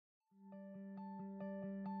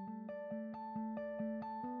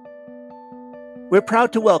We're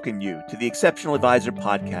proud to welcome you to the Exceptional Advisor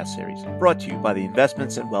podcast series brought to you by the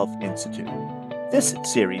Investments and Wealth Institute. This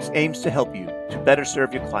series aims to help you to better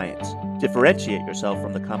serve your clients, differentiate yourself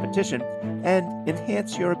from the competition, and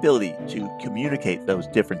enhance your ability to communicate those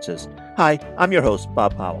differences. Hi, I'm your host,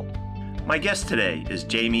 Bob Powell. My guest today is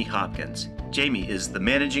Jamie Hopkins. Jamie is the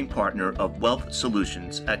managing partner of Wealth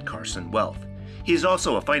Solutions at Carson Wealth. He is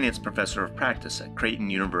also a finance professor of practice at Creighton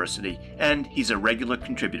University, and he's a regular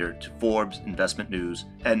contributor to Forbes, Investment News,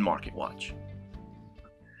 and Market Watch.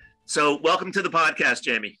 So welcome to the podcast,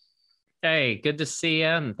 Jamie. Hey, good to see you,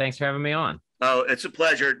 and thanks for having me on. Oh, it's a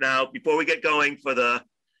pleasure. Now, before we get going, for the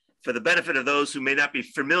benefit of those who may not be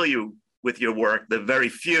familiar with your work, the very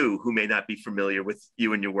few who may not be familiar with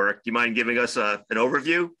you and your work, do you mind giving us an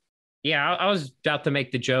overview? Yeah, I was about to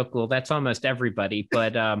make the joke. Well, that's almost everybody,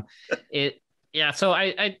 but so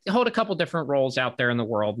I hold a couple different roles out there in the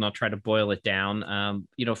world, and I'll try to boil it down.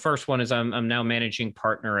 First one is I'm now managing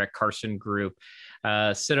partner at Carson Group.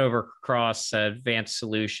 Sit over across advanced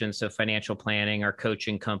solutions, so financial planning, our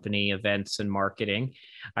coaching company, events, and marketing.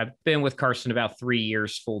 I've been with Carson about 3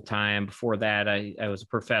 years full time. Before that, I was a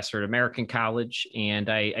professor at American College, and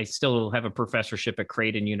I still have a professorship at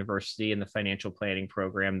Creighton University in the financial planning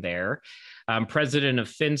program there. I'm president of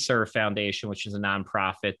FinServe Foundation, which is a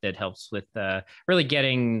nonprofit that helps with really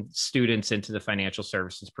getting students into the financial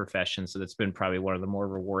services profession. So that's been probably one of the more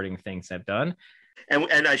rewarding things I've done.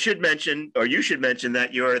 And I should mention, or you should mention,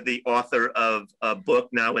 that you're the author of a book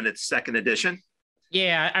now in its second edition.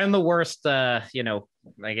 Yeah, I'm the worst, I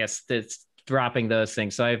guess that's dropping those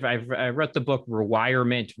things. So I wrote the book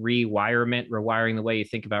Rewiring the way you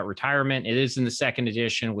think about retirement. It is in the second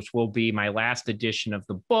edition, which will be my last edition of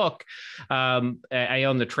the book. I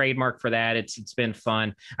own the trademark for that. It's been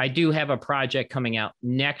fun. I do have a project coming out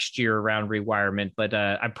next year around rewirement, but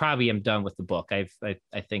I probably am done with the book. I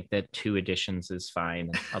think that 2 editions is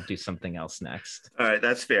fine. I'll do something else next. All right,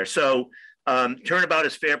 that's fair. So Turnabout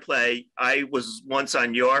is fair play. I was once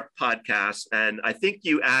on your podcast, and I think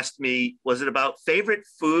you asked me, was it about favorite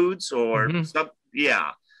foods or something?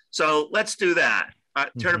 Yeah. So let's do that.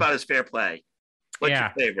 Turnabout is fair play. What's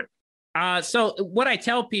your favorite? So what I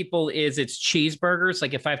tell people is it's cheeseburgers.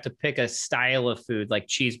 Like if I have to pick a style of food, like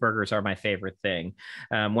cheeseburgers are my favorite thing.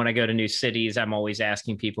 When I go to new cities, I'm always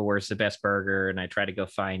asking people where's the best burger, and I try to go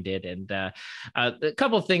find it. And a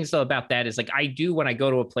couple of things though about that is like I do when I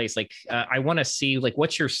go to a place, like I want to see like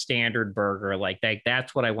what's your standard burger, like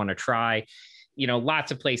that's what I want to try.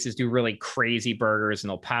 Lots of places do really crazy burgers and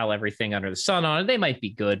they'll pile everything under the sun on it. They might be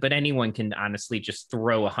good, but anyone can honestly just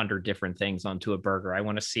throw 100 different things onto a burger. I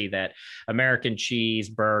want to see that American cheese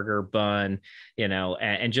burger bun,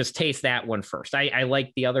 and just taste that one first. I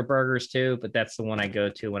like the other burgers too, but that's the one I go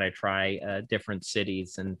to when I try different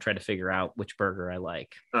cities and try to figure out which burger I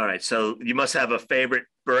like. All right. So you must have a favorite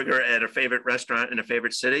burger at a favorite restaurant in a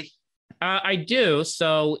favorite city? I do.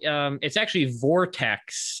 So it's actually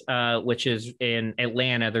Vortex, which is in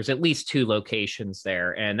Atlanta. There's at least 2 locations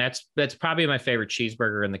there. And that's probably my favorite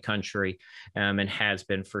cheeseburger in the country, and has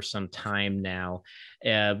been for some time now.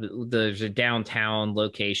 There's a downtown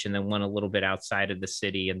location and one a little bit outside of the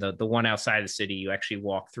city. And the one outside of the city, you actually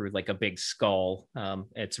walk through like a big skull.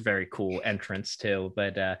 It's a very cool entrance too.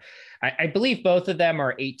 But I believe both of them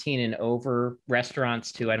are 18 and over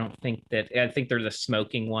restaurants too. I think they're the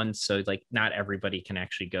smoking ones. So like not everybody can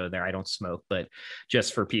actually go there. I don't smoke, but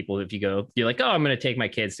just for people, if you go, you're like, oh, I'm going to take my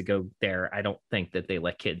kids to go there. I don't think that they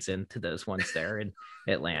let kids into those ones there in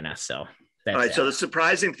Atlanta. So that's all right. So the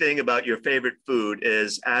surprising thing about your favorite food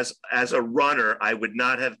is as a runner, I would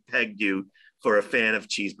not have pegged you for a fan of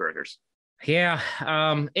cheeseburgers. Yeah,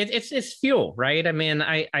 it's fuel, right? I mean,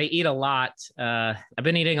 I eat a lot. I've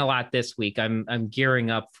been eating a lot this week. I'm gearing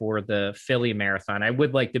up for the Philly marathon. I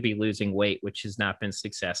would like to be losing weight, which has not been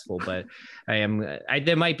successful, but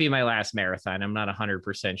that might be my last marathon. I'm not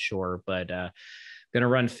 100% sure, but going to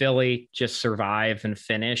run Philly, just survive and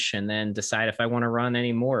finish, and then decide if I want to run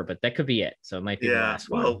anymore. But that could be it. So it might be the last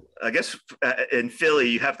one. Well, I guess in Philly,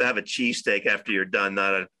 you have to have a cheesesteak after you're done,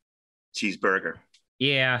 not a cheeseburger.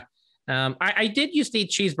 Yeah. I did used to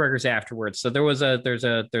eat cheeseburgers afterwards. So there's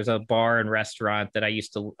a bar and restaurant that I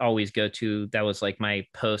used to always go to. That was like my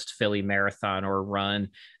post Philly marathon or run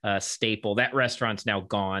staple. That restaurant's now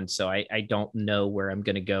gone. So I don't know where I'm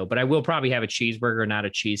going to go, but I will probably have a cheeseburger, not a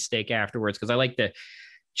cheesesteak afterwards. Cause I like the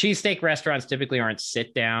cheesesteak restaurants typically aren't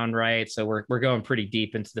sit down, right? So we're going pretty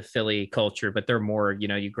deep into the Philly culture, but they're more,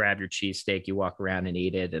 you grab your cheesesteak, you walk around and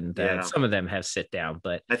eat it. And some of them have sit down,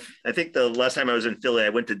 but I think the last time I was in Philly, I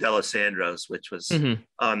went to D'Alessandro's, which was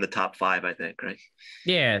on the top 5, I think, right?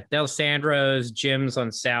 Yeah. D'Alessandro's, Jim's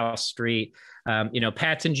on South Street.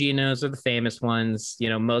 Pat's and Geno's are the famous ones.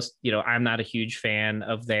 I'm not a huge fan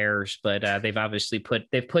of theirs, but they've obviously put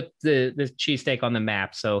the cheesesteak on the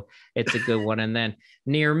map, so it's a good one. And then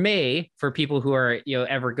near me, for people who are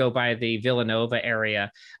ever go by the Villanova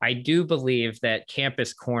area, I do believe that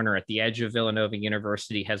Campus Corner at the edge of Villanova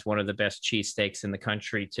University has one of the best cheesesteaks in the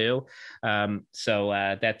country too.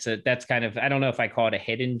 That's kind of, I don't know if I call it a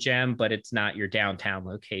hidden gem, but it's not your downtown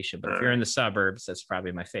location. But if you're in the suburbs, that's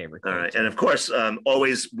probably my favorite. All right, and of course,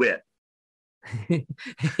 always wit.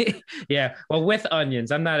 Yeah, well, with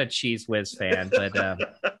onions. I'm not a Cheese Whiz fan, but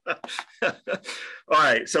all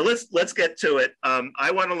right, so let's get to it.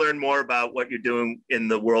 I want to learn more about what you're doing in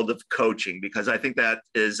the world of coaching, because I think that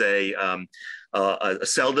is a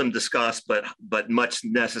seldom discussed but much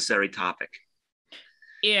necessary topic.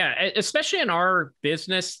 Yeah, especially in our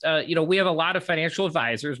business, we have a lot of financial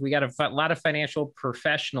advisors. We got a lot of financial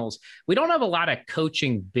professionals. We don't have a lot of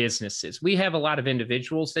coaching businesses. We have a lot of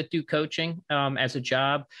individuals that do coaching as a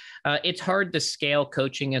job. It's hard to scale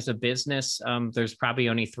coaching as a business. There's probably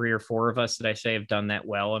only 3 or 4 of us that I say have done that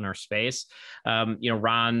well in our space.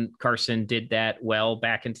 Ron Carson did that well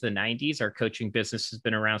back into the 90s. Our coaching business has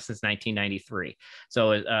been around since 1993.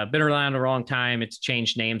 So been around a long time. It's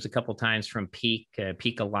changed names a couple of times from Peak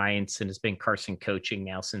Alliance, and it's been Carson Coaching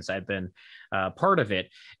now since I've been part of it.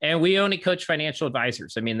 And we only coach financial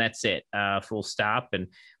advisors. I mean, that's it, full stop. And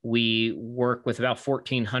we work with about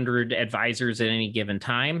 1,400 advisors at any given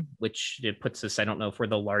time, which it puts us, I don't know if we're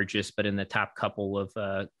the largest, but in the top couple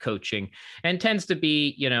of coaching, and tends to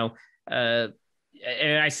be,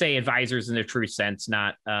 and I say advisors in the true sense,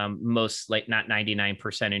 not not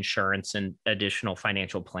 99% insurance and additional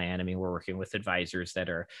financial plan. I mean, we're working with advisors that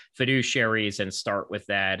are fiduciaries and start with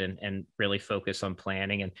that and really focus on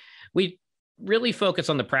planning. And we really focus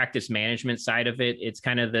on the practice management side of it. It's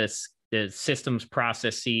kind of the systems,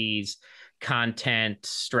 processes, content,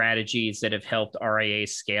 strategies that have helped RIA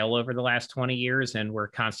scale over the last 20 years. And we're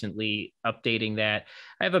constantly updating that.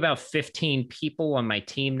 I have about 15 people on my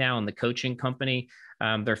team now in the coaching company.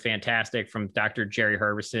 They're fantastic, from Dr. Jerry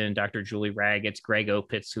Herbison, Dr. Julie Raggets, Greg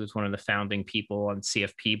Opitz, who was one of the founding people on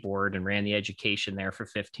CFP board and ran the education there for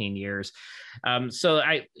 15 years. So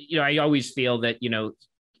I always feel that,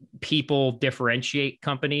 people differentiate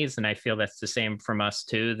companies. And I feel that's the same from us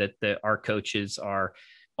too, that our coaches are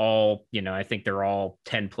all, I think they're all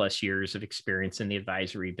 10 plus years of experience in the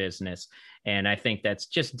advisory business. And I think that's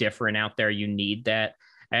just different out there. You need that.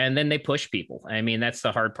 And then they push people. I mean, that's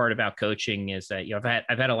the hard part about coaching, is that,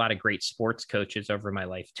 I've had a lot of great sports coaches over my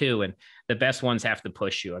life too. And the best ones have to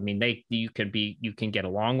push you. I mean, you can get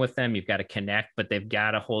along with them. You've got to connect, but they've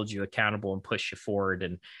got to hold you accountable and push you forward.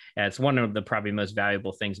 And it's one of the probably most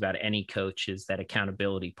valuable things about any coach, is that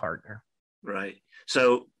accountability partner. Right.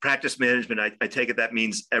 So practice management, I take it that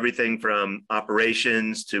means everything from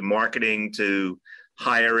operations to marketing to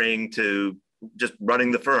hiring to just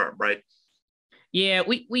running the firm, right? Yeah,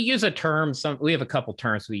 we use a term. We have a couple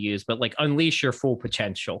terms we use, but like unleash your full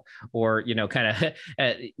potential, or kind of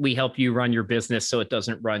we help you run your business so it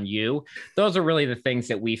doesn't run you. Those are really the things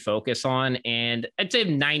that we focus on. And I'd say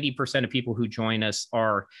 90% of people who join us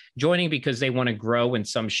are joining because they want to grow in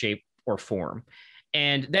some shape or form.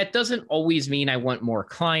 And that doesn't always mean I want more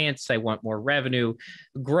clients, I want more revenue.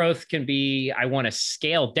 Growth can be, I want to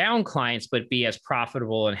scale down clients, but be as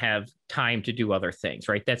profitable and have time to do other things,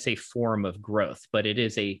 right? That's a form of growth, but it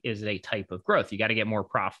is a type of growth. You got to get more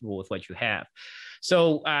profitable with what you have.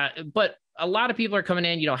 So, but a lot of people are coming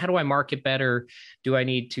in, how do I market better? Do I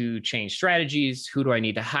need to change strategies? Who do I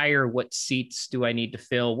need to hire? What seats do I need to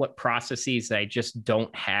fill? What processes that I just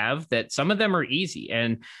don't have? That some of them are easy,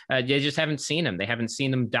 and they just haven't seen them. They haven't seen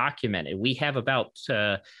them documented. We have about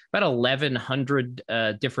 1,100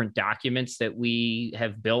 different documents that we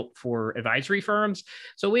have built for advisory firms.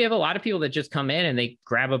 So we have a lot of people that just come in and they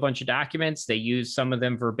grab a bunch of documents. They use some of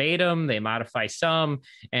them verbatim. They modify some,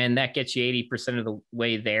 and that gets you 80% of the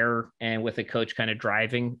way there. And with a coach kind of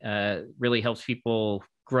driving, really helps people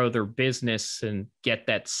grow their business and get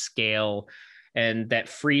that scale and that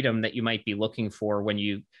freedom that you might be looking for when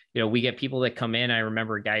we get people that come in. I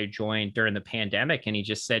remember a guy who joined during the pandemic, and he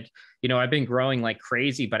just said, I've been growing like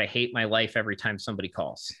crazy, but I hate my life every time somebody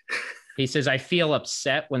calls. He says, I feel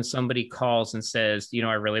upset when somebody calls and says,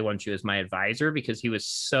 I really want you as my advisor, because he was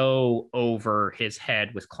so over his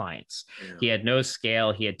head with clients. Yeah. He had no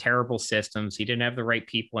scale. He had terrible systems. He didn't have the right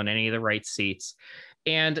people in any of the right seats.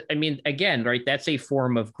 And I mean, again, right, that's a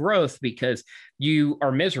form of growth because you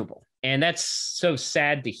are miserable. And that's so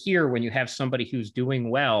sad to hear when you have somebody who's doing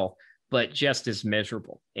well, but just as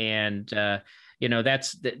miserable. And,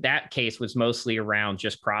 that case was mostly around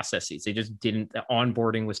just processes. They just didn't, the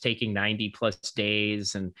onboarding was taking 90 plus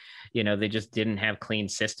days, and, they just didn't have clean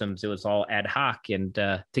systems. It was all ad hoc and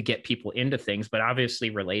to get people into things, but obviously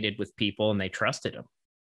related with people and they trusted them.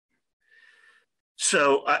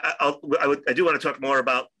 So I do want to talk more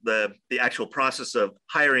about the actual process of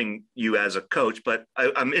hiring you as a coach, but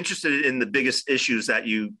I'm interested in the biggest issues that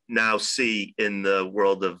you now see in the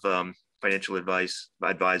world of financial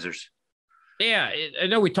advisors. Yeah, I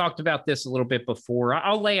know we talked about this a little bit before.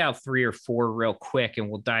 I'll lay out 3 or 4 real quick, and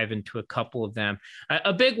we'll dive into a couple of them.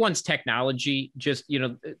 A big one's technology. Just,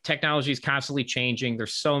 technology is constantly changing.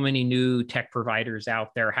 There's so many new tech providers out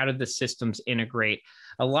there. How do the systems integrate?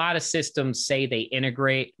 A lot of systems say they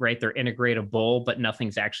integrate, right? They're integratable, but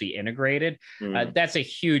nothing's actually integrated. That's a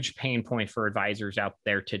huge pain point for advisors out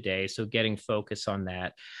there today. So getting focus on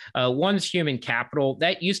that. One's human capital.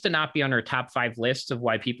 That used to not be on our top 5 lists of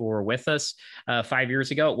why people were with us. 5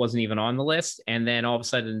 years ago, it wasn't even on the list. And then all of a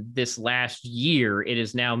sudden this last year, it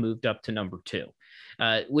has now moved up to number 2.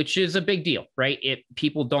 Which is a big deal, right?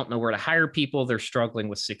 People don't know where to hire people. They're struggling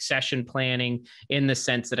with succession planning in the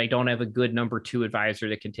sense that I don't have a good number 2 advisor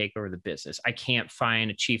that can take over the business. I can't find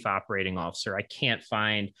a chief operating officer. I can't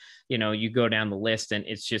find, you go down the list, and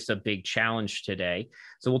it's just a big challenge today.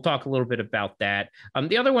 So we'll talk a little bit about that.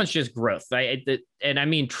 The other one's just growth. And I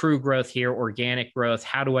mean true growth here, organic growth.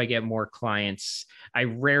 How do I get more clients? I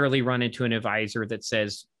rarely run into an advisor that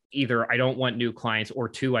says, either I don't want new clients, or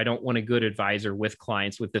 2, I don't want a good advisor with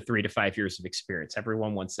clients with the 3 to 5 years of experience.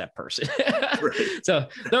 Everyone wants that person. Right. So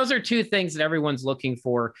those are 2 things that everyone's looking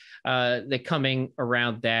for that coming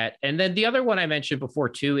around that. And then the other one I mentioned before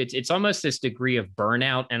too, it's almost this degree of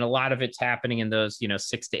burnout, and a lot of it's happening in those,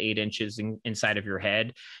 6 to 8 inches inside of your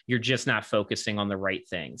head. You're just not focusing on the right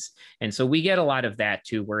things. And so we get a lot of that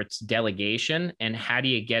too, where it's delegation, and how do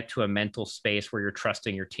you get to a mental space where you're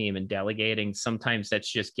trusting your team and delegating? Sometimes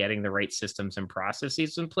that's just getting the right systems and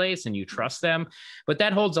processes in place and you trust them, but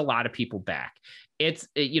that holds a lot of people back. It's,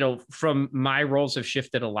 from my roles have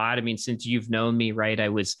shifted a lot. I mean, since you've known me, right? I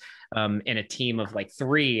was in a team of like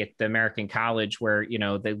 3 at the American College where,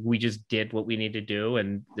 we just did what we need to do.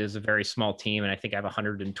 And there's a very small team. And I think I have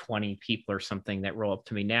 120 people or something that roll up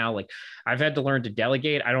to me now. Like, I've had to learn to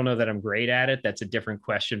delegate. I don't know that I'm great at it. That's a different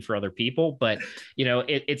question for other people, but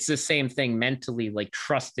it's the same thing mentally, like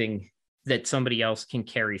trusting that somebody else can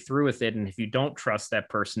carry through with it. And if you don't trust that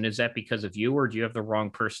person, is that because of you, or do you have the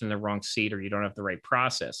wrong person in the wrong seat, or you don't have the right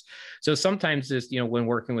process? So sometimes this, when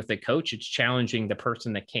working with a coach, it's challenging the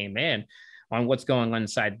person that came in on what's going on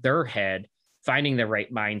inside their head, finding the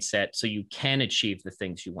right mindset so you can achieve the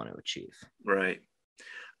things you want to achieve. Right.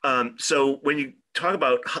 So when you talk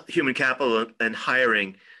about human capital and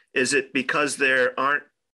hiring, is it because there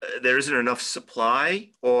isn't enough supply,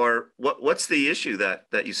 or what's the issue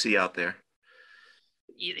that you see out there?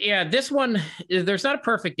 Yeah, this one, there's not a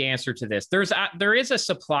perfect answer to this. There is a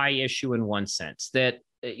supply issue in one sense that,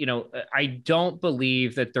 I don't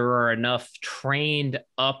believe that there are enough trained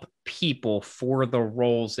up people for the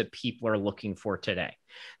roles that people are looking for today.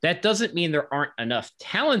 That doesn't mean there aren't enough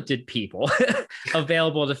talented people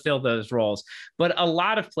available to fill those roles, but a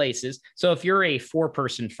lot of places. So if you're a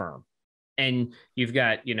 4-person firm, and you've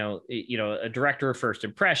got, a director of first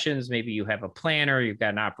impressions, maybe you have a planner, you've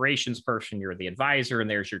got an operations person, you're the advisor, and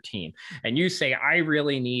there's your team. And you say, I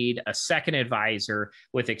really need a second advisor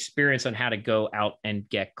with experience on how to go out and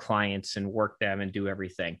get clients and work them and do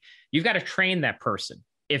everything. You've got to train that person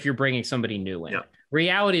if you're bringing somebody new in. Yeah.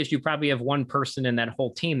 Reality is you probably have one person in that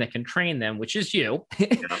whole team that can train them, which is you,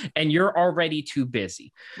 and you're already too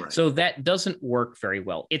busy. Right. So that doesn't work very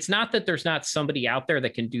well. It's not that there's not somebody out there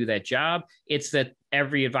that can do that job. It's that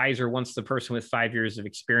every advisor wants the person with 5 years of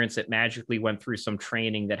experience that magically went through some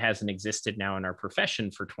training that hasn't existed now in our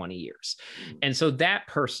profession for 20 years. And so that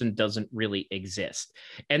person doesn't really exist.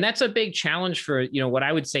 And that's a big challenge for, what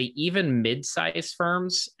I would say, even mid-sized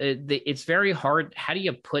firms. It's very hard. How do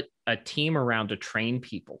you put a team around to train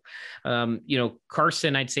people?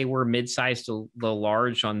 Carson, I'd say we're mid-sized to the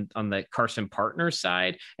large on the Carson Partners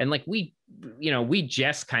side. And like we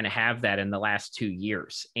just kind of have that in the last 2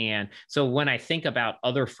 years. And so when I think about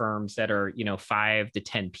other firms that are, 5 to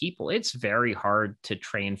 10 people, it's very hard to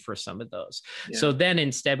train for some of those. Yeah. So then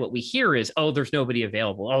instead what we hear is, oh, there's nobody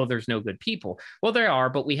available. Oh, there's no good people. Well, there are,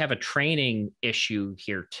 but we have a training issue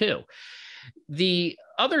here too. The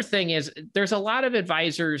other thing is there's a lot of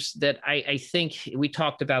advisors that I think we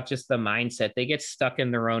talked about just the mindset. They get stuck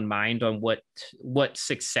in their own mind on what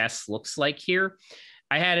success looks like here.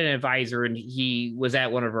 I had an advisor and he was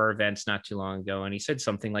at one of our events not too long ago. And he said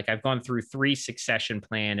something like, I've gone through 3 succession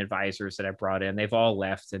plan advisors that I brought in. They've all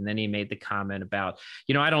left. And then he made the comment about,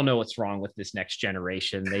 I don't know what's wrong with this next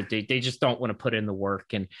generation. They just don't want to put in the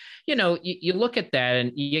work. And, you look at that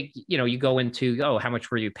and you go into, oh, how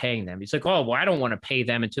much were you paying them? He's like, oh, well, I don't want to pay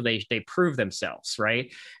them until they prove themselves.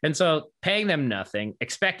 Right. And so paying them nothing,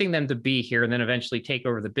 expecting them to be here and then eventually take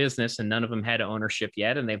over the business. And none of them had ownership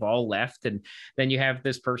yet. And they've all left. And then you have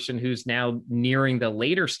this person who's now nearing the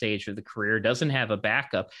later stage of the career, doesn't have a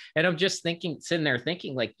backup. And I'm just sitting there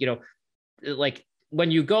thinking like, like when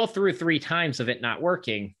you go through 3 times of it not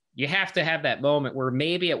working, you have to have that moment where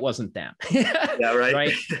maybe it wasn't them. Yeah, right.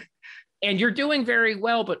 Right. And you're doing very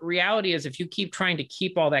well. But reality is if you keep trying to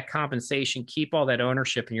keep all that compensation, keep all that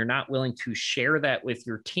ownership, and you're not willing to share that with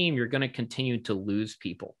your team, you're going to continue to lose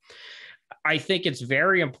people. I think it's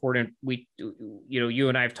very important. You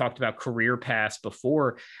and I have talked about career paths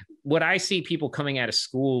before. What I see people coming out of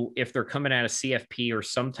school, if they're coming out of CFP or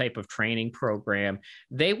some type of training program,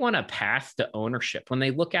 they want a path to ownership. When they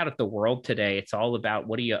look out at the world today, it's all about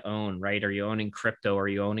what do you own, right? Are you owning crypto? Are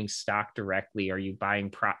you owning stock directly? Are you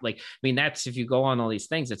buying that's, if you go on all these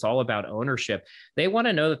things, it's all about ownership. They want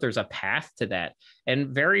to know that there's a path to that.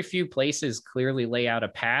 And very few places clearly lay out a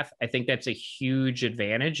path. I think that's a huge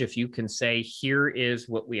advantage. If you can say, here is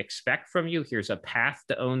what we expect from you, here's a path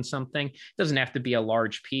to own something. It doesn't have to be a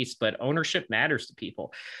large piece, but ownership matters to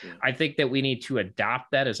people. Yeah. I think that we need to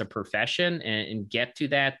adopt that as a profession and get to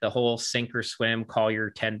that. The whole sink or swim, call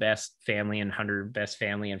your 10 best family and 100 best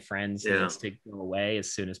family and friends needs to go away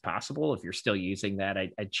as soon as possible. If you're still using that,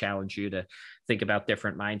 I'd challenge you to think about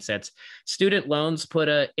different mindsets. Student loans put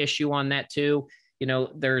an issue on that too.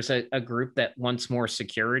 There's a group that wants more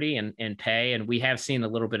security and pay. And we have seen a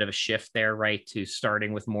little bit of a shift there, right, to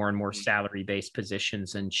starting with more and more salary-based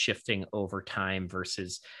positions and shifting over time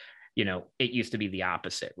versus, it used to be the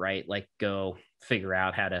opposite, right? Like go figure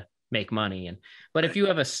out how to make money. But if you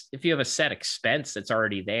have a set expense that's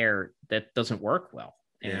already there, that doesn't work well.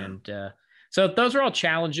 Yeah. And so those are all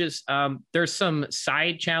challenges. There's some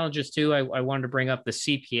side challenges too. I wanted to bring up the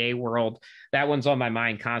CPA world. That one's on my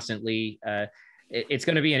mind constantly. It's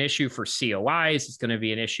going to be an issue for COIs. It's going to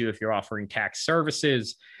be an issue if you're offering tax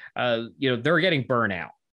services. They're getting burnout.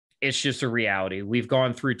 It's just a reality. We've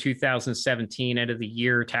gone through 2017, end of the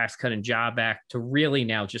year, Tax Cut and Job Act, to really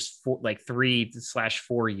now just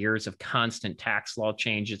 3/4 years of constant tax law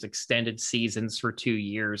changes, extended seasons for 2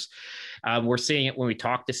 years. We're seeing it when we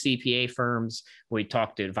talk to CPA firms, when we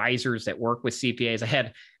talk to advisors that work with CPAs.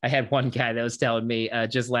 I had one guy that was telling me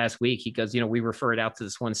just last week, he goes, we referred out to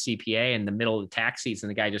this one CPA in the middle of the tax season.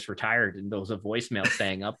 The guy just retired, and there was a voicemail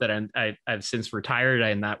saying up that I've since retired. I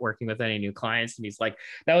am not working with any new clients. And he's like,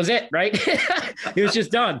 that was it, right? He was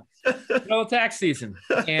just done. No tax season.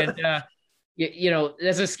 And,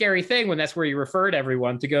 that's a scary thing when that's where you referred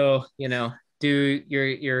everyone to go, do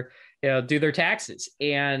do their taxes.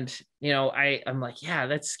 And, I'm like, yeah,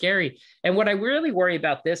 that's scary. And what I really worry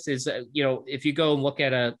about this is, if you go and look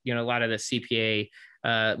at a lot of the CPA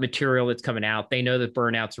material that's coming out, they know that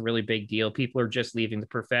burnout's a really big deal. People are just leaving the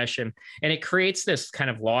profession, and it creates this kind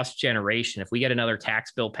of lost generation. If we get another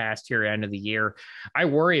tax bill passed here at the end of the year, I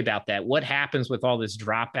worry about that. What happens with all this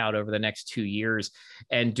dropout over the next 2 years?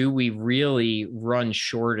 And do we really run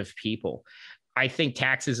short of people? I think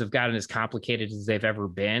taxes have gotten as complicated as they've ever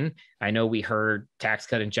been. I know we heard Tax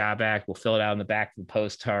Cut and Job Act. We'll fill it out in the back of the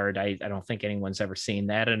postcard. I don't think anyone's ever seen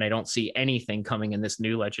that. And I don't see anything coming in this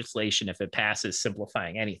new legislation, if it passes,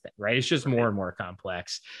 simplifying anything, right? It's just more and more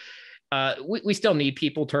complex. We still need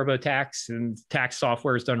people. TurboTax and tax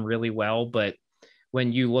software is done really well. But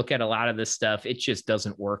when you look at a lot of this stuff, it just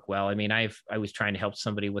doesn't work well. I mean, I was trying to help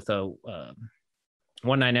somebody with a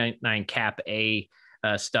 1999 Cap A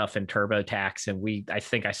stuff in TurboTax. And I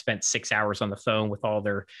think I spent 6 hours on the phone with all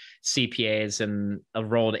their CPAs and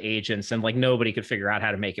enrolled agents, and nobody could figure out how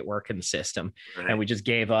to make it work in the system. Right. And we just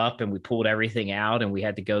gave up and we pulled everything out, and we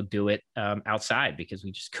had to go do it outside because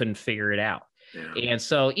we just couldn't figure it out. Yeah. And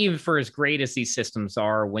so even for as great as these systems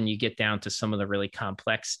are, when you get down to some of the really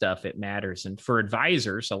complex stuff, it matters. And for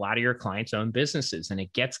advisors, a lot of your clients own businesses, and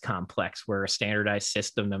it gets complex where a standardized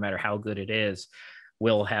system, no matter how good it is,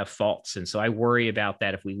 will have faults. And so I worry about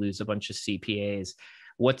that. If we lose a bunch of CPAs,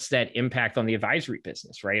 what's that impact on the advisory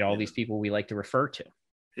business, right? All these people we like to refer to.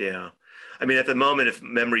 Yeah. I mean, at the moment, if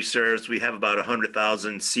memory serves, we have about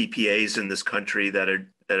 100,000 CPAs in this country that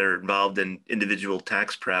are involved in individual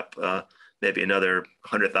tax prep, maybe another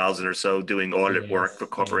 100,000 or so doing audit work for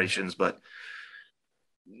corporations, but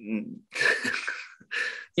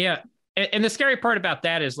yeah. And the scary part about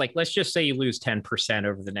that is like, let's just say you lose 10%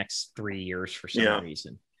 over the next 3 years for some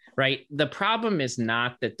reason, right? The problem is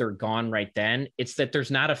not that they're gone right then. It's that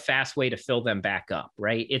there's not a fast way to fill them back up,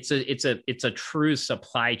 right? It's a true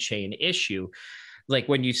supply chain issue. Like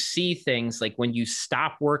when you see things like when you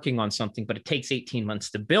stop working on something, but it takes 18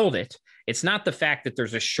 months to build it, it's not the fact that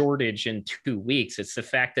there's a shortage in 2 weeks. It's the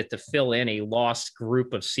fact that to fill in a lost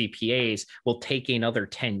group of CPAs will take another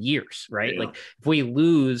 10 years, right? Like if we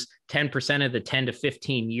lose 10% of the 10 to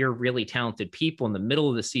 15 year really talented people in the middle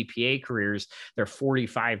of the CPA careers, they're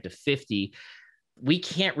 45 to 50, we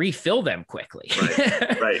can't refill them quickly.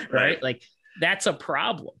 Right. Like that's a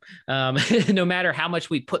problem. No matter how much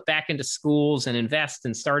we put back into schools and invest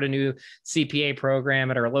and start a new CPA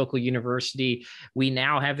program at our local university, we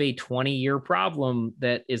now have a 20-year problem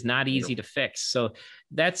that is not easy to fix. So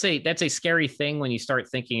that's a scary thing when you start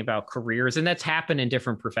thinking about careers, and that's happened in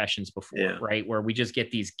different professions before, right? Where we just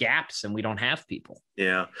get these gaps and we don't have people.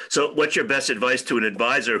 Yeah. So what's your best advice to an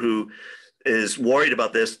advisor who is worried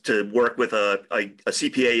about this, to work with a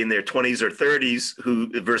CPA in their 20s or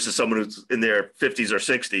 30s versus someone who's in their 50s or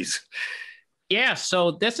 60s? Yeah,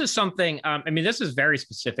 so this is something, this is very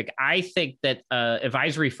specific. I think that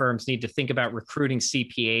advisory firms need to think about recruiting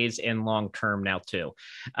CPAs in long-term now too.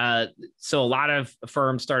 So a lot of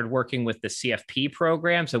firms started working with the CFP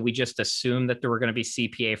program. So we just assumed that there were going to be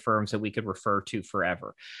CPA firms that we could refer to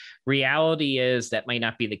forever. Reality is that might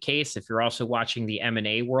not be the case. If you're also watching the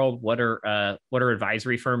M&A world, what are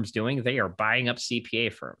advisory firms doing? They are buying up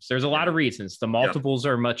CPA firms. There's a lot of reasons. The multiples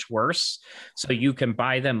are much worse. So you can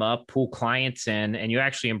buy them up, pull clients in, and you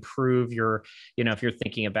actually improve your, if you're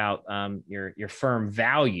thinking about your firm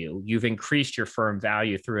value, you've increased your firm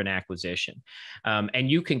value through an acquisition. And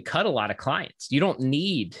you can cut a lot of clients. You don't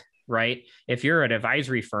need, right? If you're an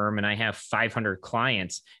advisory firm and I have 500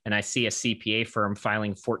 clients and I see a CPA firm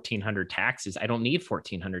filing 1,400 taxes, I don't need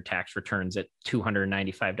 1,400 tax returns at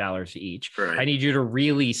 $295 each. Right. I need you to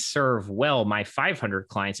really serve well my 500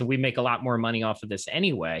 clients, and we make a lot more money off of this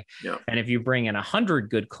anyway. Yeah. And if you bring in 100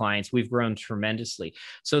 good clients, we've grown tremendously.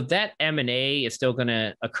 So that M&A is still going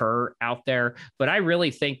to occur out there. But I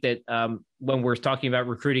really think that when we're talking about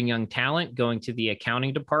recruiting young talent, going to the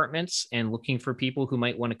accounting departments and looking for people who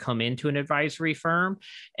might want to come into an advisory firm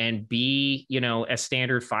and be, a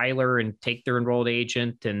standard filer and take their enrolled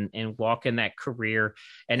agent and walk in that career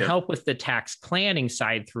and help with the tax planning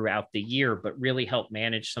side throughout the year, but really help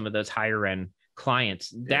manage some of those higher end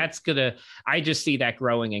clients. I just see that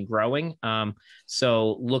growing and growing.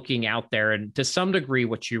 So looking out there, and to some degree,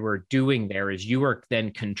 what you are doing there is you are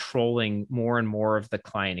then controlling more and more of the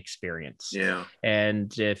client experience. Yeah.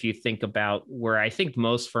 And if you think about where I think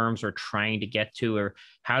most firms are trying to get to, or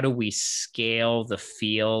how do we scale the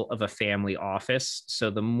feel of a family office? So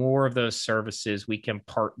the more of those services we can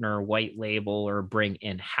partner, white label, or bring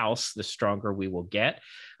in-house, the stronger we will get.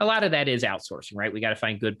 A lot of that is outsourcing, right? We got to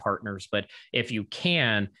find good partners, but if you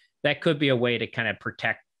can, that could be a way to kind of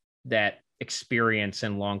protect that experience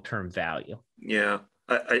and long-term value. Yeah,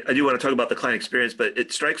 I do want to talk about the client experience, but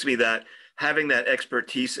it strikes me that having that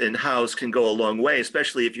expertise in-house can go a long way,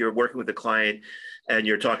 especially if you're working with a client and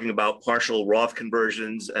you're talking about partial Roth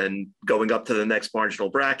conversions and going up to the next marginal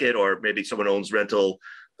bracket, or maybe someone owns rental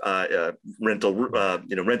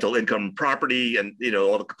income property, and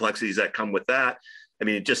all the complexities that come with that. I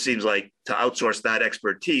mean, it just seems like to outsource that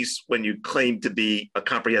expertise when you claim to be a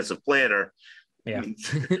comprehensive planner,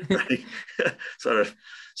 right, sort of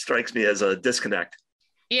strikes me as a disconnect.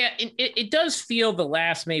 Yeah, it does feel the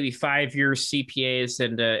last maybe 5 years, CPAs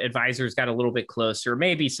and advisors got a little bit closer.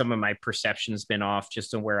 Maybe some of my perception's been off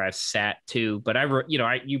just on where I've sat too. But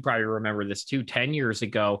you probably remember this too. 10 years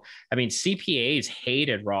ago, I mean, CPAs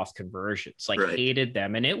hated Roth conversions, hated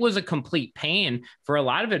them, and it was a complete pain for a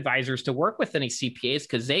lot of advisors to work with any CPAs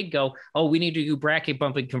because they'd go, "Oh, we need to do bracket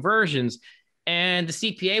bumping conversions." And the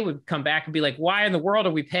CPA would come back and be like, why in the world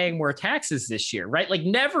are we paying more taxes this year? Right? Like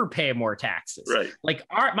never pay more taxes. Right. Like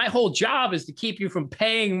my whole job is to keep you from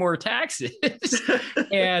paying more taxes.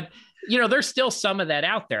 And, there's still some of that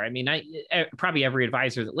out there. I mean, probably every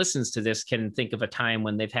advisor that listens to this can think of a time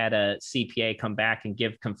when they've had a CPA come back and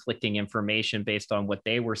give conflicting information based on what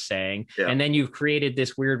they were saying. Yeah. And then you've created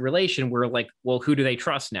this weird relation where like, well, who do they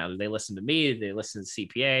trust now? Do they listen to me? Do they listen to the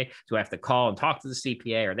CPA? Do I have to call and talk to the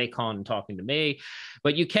CPA? Are they calling and talking to me?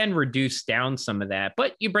 But you can reduce down some of that,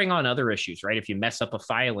 but you bring on other issues, right? If you mess up a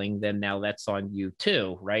filing, then now that's on you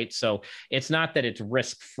too, right? So it's not that it's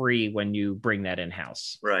risk-free when you bring that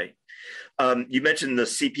in-house. Right. You mentioned the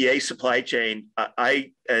CPA supply chain.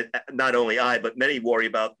 Not only I, but many worry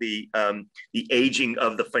about the aging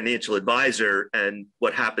of the financial advisor and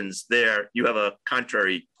what happens there. You have a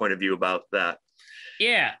contrary point of view about that.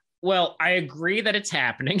 Yeah. Well, I agree that it's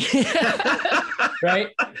happening, right?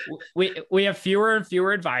 We have fewer and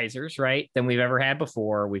fewer advisors, right, than we've ever had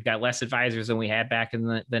before. We've got less advisors than we had back in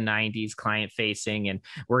the 90s, client facing, and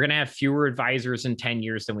we're going to have fewer advisors in 10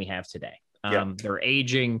 years than we have today. They're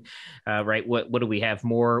aging, right? What do we have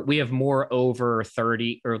more? We have more over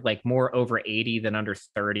 30 or like more over 80 than under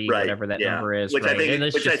 30, right, whatever that number is. Which, right?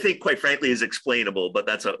 I think quite frankly is explainable, but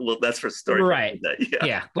that's for story. Right.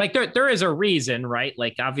 Yeah. Like there is a reason, right?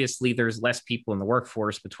 Like obviously there's less people in the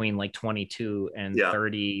workforce between like 22 and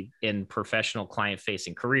 30 in professional client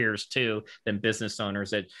facing careers too, than business owners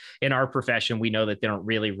that in our profession, we know that they don't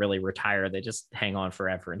really retire. They just hang on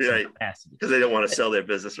forever in some capacity. Because they don't want to sell their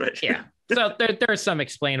business, right? Yeah. So there are some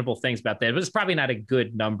explainable things about that, but it's probably not a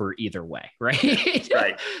good number either way, right?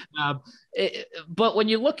 Right. But when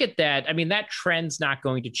you look at that, I mean, that trend's not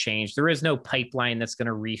going to change. There is no pipeline that's going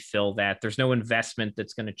to refill that. There's no investment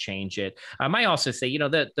that's going to change it. I also say,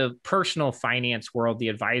 the personal finance world, the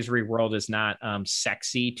advisory world is not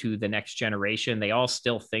sexy to the next generation. They all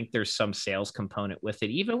still think there's some sales component with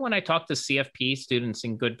it. Even when I talk to CFP students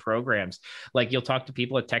in good programs, like you'll talk to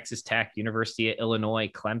people at Texas Tech, University of Illinois,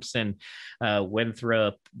 Clemson,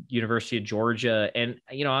 Winthrop, University of Georgia. And,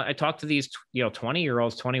 I talk to these,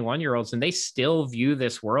 20-year-olds, 21-year-olds, and they still view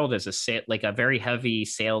this world as like a very heavy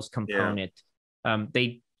sales component. Yeah.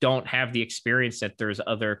 They don't have the experience that there's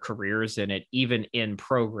other careers in it, even in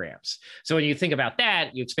programs. So when you think about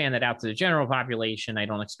that, you expand that out to the general population, I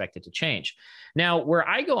don't expect it to change. Now, where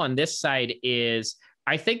I go on this side is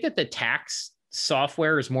I think that the tax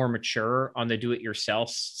software is more mature on the do-it-yourself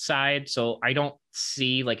side. So I don't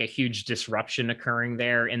see like a huge disruption occurring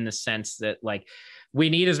there in the sense that like we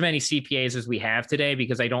need as many CPAs as we have today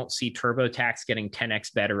because I don't see TurboTax getting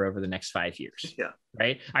 10x better over the next 5 years. Yeah.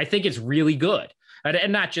 Right. I think it's really good.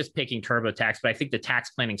 And not just picking TurboTax, but I think the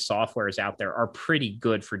tax planning softwares out there are pretty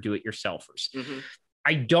good for do-it-yourselfers. Mm-hmm.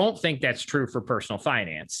 I don't think that's true for personal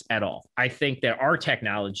finance at all. I think that our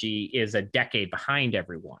technology is a decade behind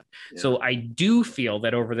everyone. Yeah. So I do feel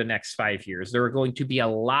that over the next 5 years, there are going to be a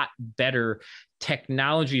lot better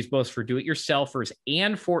technologies, both for do-it-yourselfers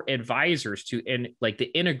and for advisors like the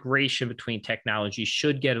integration between technology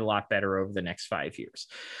should get a lot better over the next 5 years,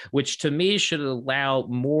 which to me should allow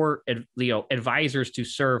more, advisors to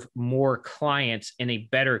serve more clients in a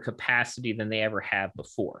better capacity than they ever have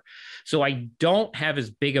before. So I don't have as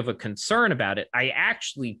big of a concern about it. I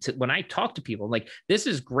actually, when I talk to people, like, this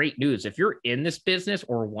is great news. If you're in this business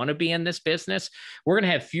or want to be in this business, we're going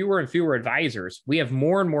to have fewer and fewer advisors. We have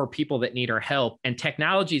more and more people that need our help. And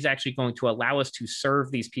technology is actually going to allow us to serve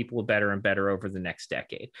these people better and better over the next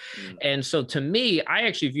decade. Mm. And so to me, I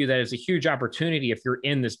actually view that as a huge opportunity. If you're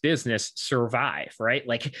in this business, survive, right?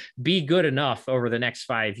 Like, be good enough over the next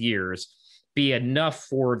 5 years, be enough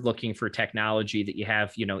forward looking for technology that you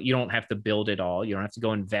have, you don't have to build it all. You don't have to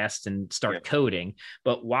go invest and start coding,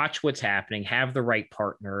 but watch what's happening, have the right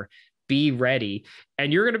partner, be ready.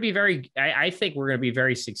 And you're going to be I think we're going to be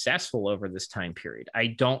very successful over this time period. I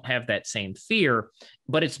don't have that same fear,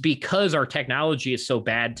 but it's because our technology is so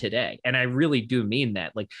bad today. And I really do mean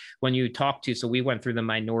that. Like, when you talk to, so we went through the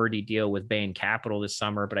minority deal with Bain Capital this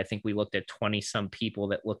summer, but I think we looked at 20 some people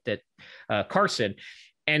that looked at Carson.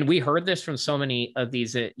 And we heard this from so many of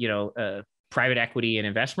these, private equity and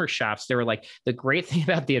investment shops. They were like, the great thing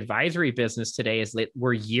about the advisory business today is that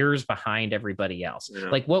we're years behind everybody else. Yeah.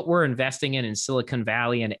 Like, what we're investing in Silicon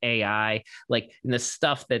Valley and AI, like, and the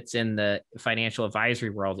stuff that's in the financial advisory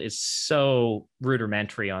world is so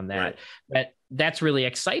rudimentary on that. Right. But that's really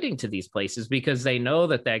exciting to these places because they know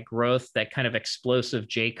that growth, that kind of explosive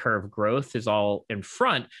J-curve growth is all in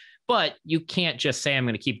front. But you can't just say, I'm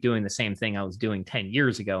going to keep doing the same thing I was doing 10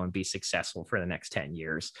 years ago and be successful for the next 10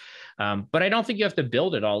 years. But I don't think you have to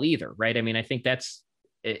build it all either, right? I mean, I think that's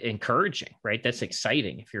encouraging, right? That's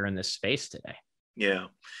exciting if you're in this space today. Yeah.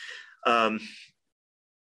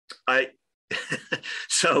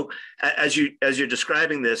 So as you're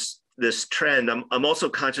describing this trend, I'm also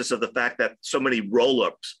conscious of the fact that so many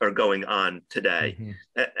roll-ups are going on today.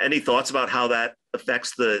 Mm-hmm. Any thoughts about how that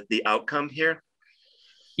affects the outcome here?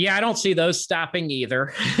 Yeah, I don't see those stopping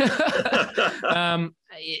either.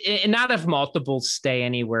 And not if multiples stay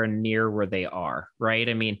anywhere near where they are, right?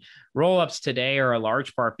 I mean, roll-ups today are a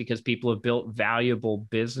large part because people have built valuable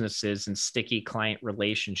businesses and sticky client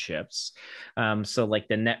relationships. So like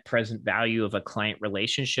the net present value of a client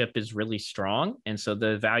relationship is really strong. And so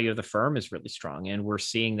the value of the firm is really strong. And we're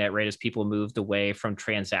seeing that right as people moved away from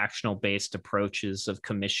transactional-based approaches of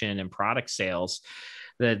commission and product sales.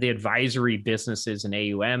 The advisory businesses and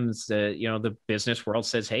AUMs, the business world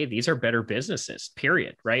says, hey, these are better businesses,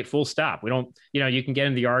 period, right? Full stop. We don't, you can get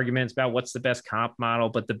into the arguments about what's the best comp model,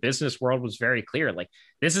 but the business world was very clear. Like,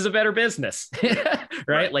 this is a better business,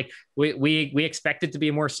 right? Like we expect it to be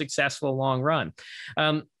a more successful long run.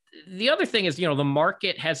 The other thing is, the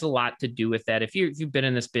market has a lot to do with that. If you've been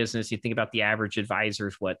in this business, you think about the average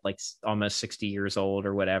advisor's like almost 60 years old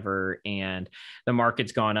or whatever, and the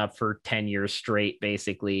market's gone up for 10 years straight,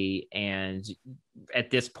 basically. And at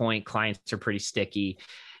this point, clients are pretty sticky.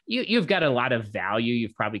 You've got a lot of value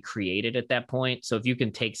you've probably created at that point. So if you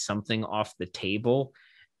can take something off the table,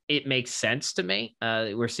 it makes sense to me.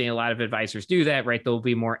 We're seeing a lot of advisors do that, right? There'll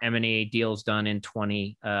be more M&A deals done in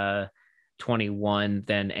 2021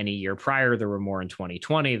 than any year prior. There were more in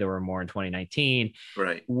 2020. There were more in 2019.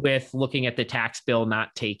 Right. With looking at the tax bill not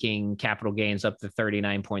taking capital gains up to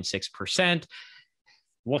 39.6%.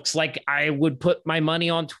 Looks like I would put my money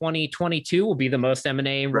on 2022 will be the most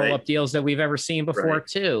M&A and roll-up deals that we've ever seen before,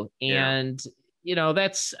 too. And,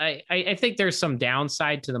 that's, I think there's some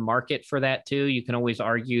downside to the market for that, too. You can always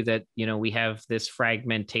argue that, we have this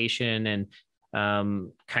fragmentation and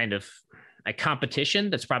kind of a competition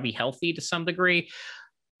that's probably healthy to some degree.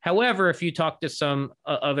 However, if you talk to some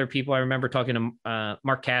other people, I remember talking to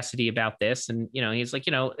Mark Cassidy about this, and he's like,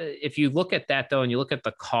 if you look at that though, and you look at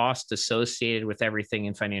the cost associated with everything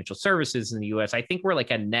in financial services in the U.S., I think we're like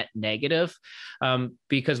a net negative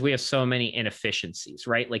because we have so many inefficiencies,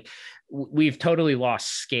 right? Like we've totally lost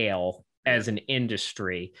scale as an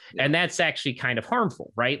industry. And that's actually kind of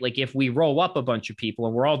harmful, right? Like if we roll up a bunch of people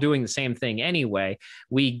and we're all doing the same thing anyway,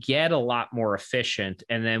 we get a lot more efficient,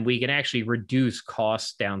 and then we can actually reduce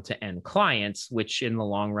costs down to end clients, which in the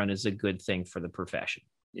long run is a good thing for the profession.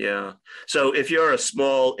 Yeah. So if you're a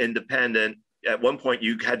small independent, at one point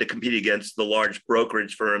you had to compete against the large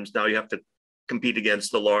brokerage firms. Now you have to compete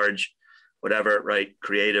against the large, whatever, right?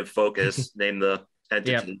 Creative Focus, name the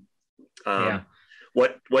entity.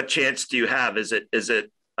 What chance do you have? Is it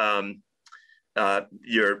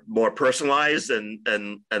you're more personalized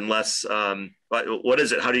and less? What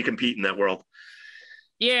is it? How do you compete in that world?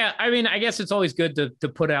 Yeah, I mean, I guess it's always good to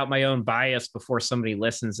put out my own bias before somebody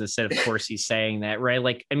listens instead of course he's saying that, right?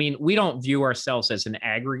 Like, I mean, we don't view ourselves as an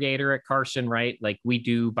aggregator at Carson, right? Like we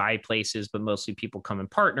do buy places, but mostly people come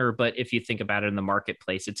and partner. But if you think about it in the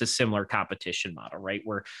marketplace, it's a similar competition model, right?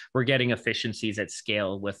 We're getting efficiencies at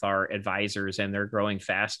scale with our advisors, and they're growing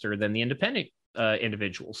faster than the independent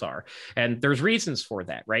individuals are. And there's reasons for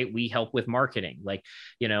that, right? We help with marketing, like,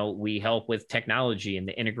 we help with technology and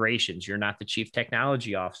the integrations. You're not the chief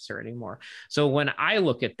technology officer anymore. So when I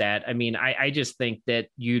look at that, I mean, I just think that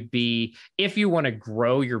if you want to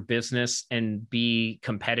grow your business and be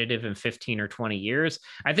competitive in 15 or 20 years,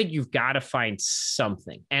 I think you've got to find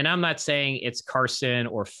something. And I'm not saying it's Carson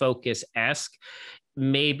or Focus-esque.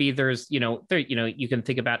 Maybe there's, you can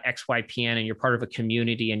think about XYPN and you're part of a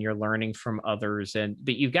community and you're learning from others,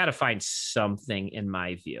 but you've got to find something, in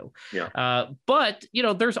my view. But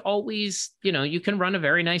there's always, you can run a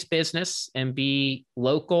very nice business and be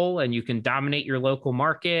local, and you can dominate your local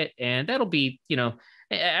market, and that'll be,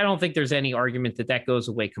 I don't think there's any argument that goes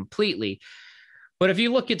away completely. But if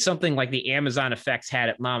you look at something like the Amazon effects had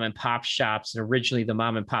at mom and pop shops and originally the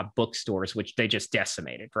mom and pop bookstores, which they just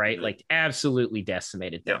decimated, right? Like absolutely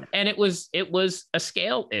decimated them. And it was a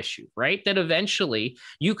scale issue, right? That eventually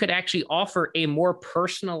you could actually offer a more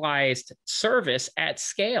personalized service at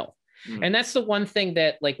scale. And that's the one thing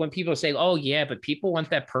that, like, when people say, oh yeah, but people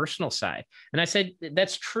want that personal side. And I said,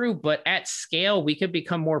 that's true, but at scale, we could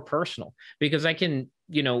become more personal because I can,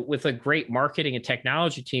 with a great marketing and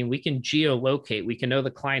technology team, we can geolocate. We can know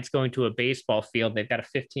the client's going to a baseball field. They've got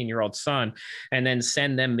a 15-year-old son, and then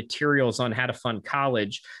send them materials on how to fund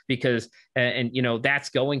college because, that's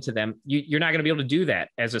going to them. You're not going to be able to do that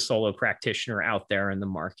as a solo practitioner out there in the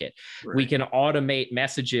market. Right. We can automate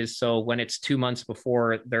messages. So when it's 2 months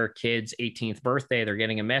before their kid's 18th birthday, they're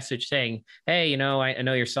getting a message saying, hey, I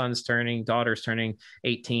know your daughter's turning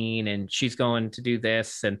 18 and she's going to do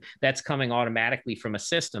this. And that's coming automatically from a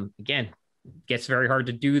system. Again, gets very hard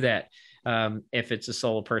to do that if it's a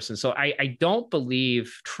solo person. So I don't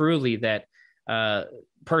believe truly that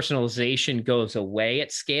personalization goes away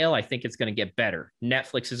at scale, I think it's going to get better.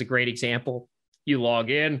 Netflix is a great example. You log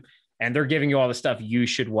in and they're giving you all the stuff you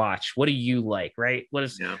should watch. What do you like, right? What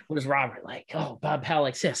is Robert like? Oh, Bob Powell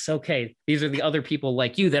likes this. Okay, these are the other people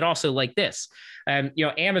like you that also like this.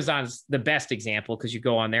 Amazon's the best example because you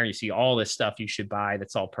go on there and you see all this stuff you should buy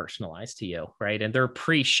that's all personalized to you, right? And they're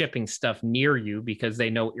pre-shipping stuff near you because they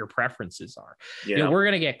know what your preferences are. Yeah. We're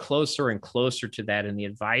going to get closer and closer to that in the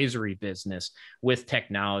advisory business with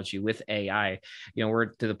technology, with AI. We're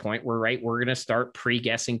to the point where, we're going to start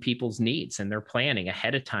pre-guessing people's needs and their planning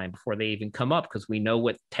ahead of time before they even come up, because we know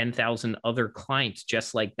what 10,000 other clients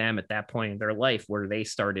just like them at that point in their life where they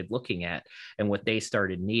started looking at and what they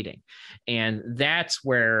started needing. And that's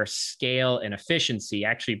where scale and efficiency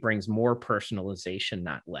actually brings more personalization,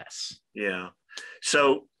 not less. Yeah.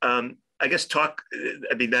 So I guess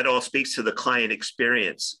that all speaks to the client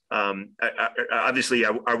experience. Obviously,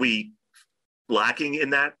 are we lacking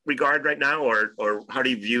in that regard right now, or how do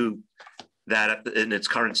you view that in its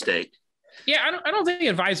current state? Yeah, I don't think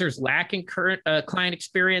advisors lack in current client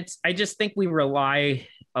experience. I just think we rely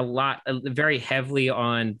very heavily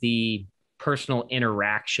on the personal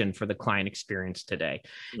interaction for the client experience today.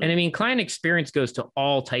 Mm-hmm. And I mean, client experience goes to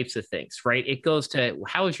all types of things, right? It goes to,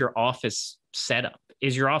 how is your office set up?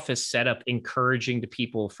 Is your office set up encouraging to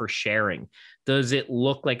people for sharing? Does it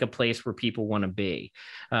look like a place where people want to be?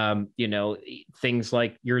 Things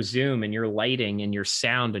like your Zoom and your lighting and your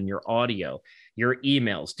sound and your audio. Your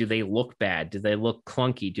emails, do they look bad? Do they look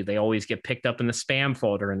clunky? Do they always get picked up in the spam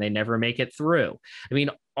folder and they never make it through? I mean,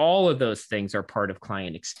 all of those things are part of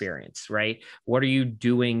client experience, right? What are you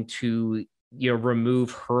doing to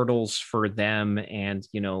remove hurdles for them and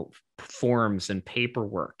forms and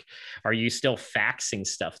paperwork? Are you still faxing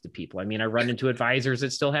stuff to people? I mean, I run into advisors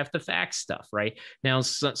that still have to fax stuff right now.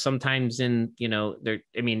 Sometimes you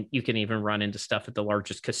can even run into stuff at the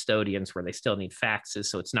largest custodians where they still need faxes.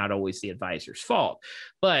 So it's not always the advisor's fault.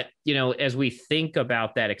 But, as we think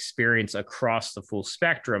about that experience across the full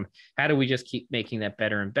spectrum, how do we just keep making that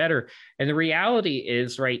better and better? And the reality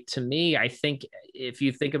is, to me, I think if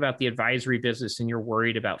you think about the advisory business and you're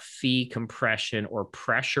worried about fee compression or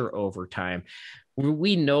pressure over time,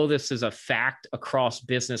 we know this is a fact across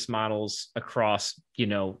business models, across,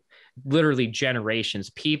 literally generations.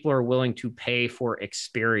 People are willing to pay for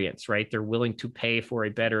experience, right? They're willing to pay for a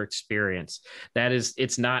better experience.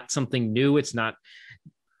 It's not something new. It's not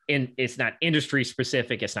industry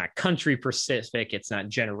specific. It's not country specific. It's not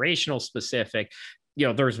generational specific.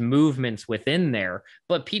 There's movements within there,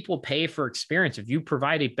 but people pay for experience. If you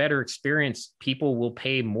provide a better experience, people will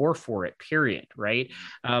pay more for it, period. Right.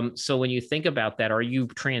 So when you think about that, are you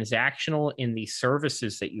transactional in the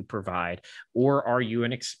services that you provide, or are you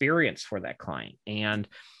an experience for that client? And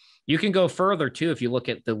you can go further too if you look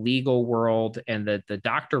at the legal world and the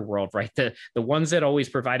doctor world, right? The ones that always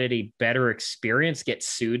provided a better experience get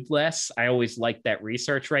sued less. I always liked that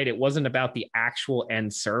research, right? It wasn't about the actual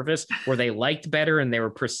end service where they liked better and they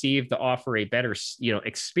were perceived to offer a better,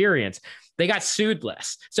 experience. They got sued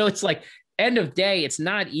less. So it's like, end of day, it's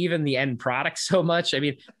not even the end product so much. I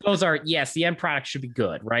mean, those are, yes, the end product should be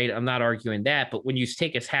good, right? I'm not arguing that. But when you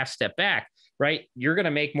take a half step back, right, you're going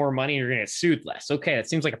to make more money and you're going to get sued less. Okay, that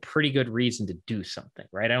seems like a pretty good reason to do something,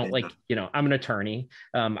 right? I don't I'm an attorney.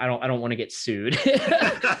 I don't want to get sued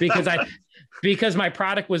because my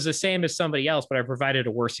product was the same as somebody else, but I provided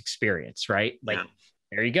a worse experience, right?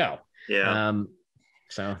 There you go. Yeah.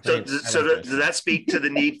 So does that speak to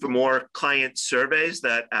the need for more client surveys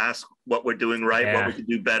that ask what we're doing right, what we could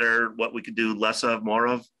do better, what we could do less of, more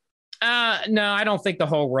of? No, I don't think the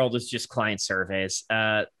whole world is just client surveys.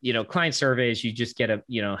 Client surveys, you just get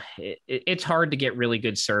it's hard to get really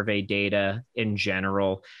good survey data in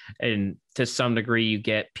general. And to some degree, you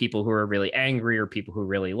get people who are really angry or people who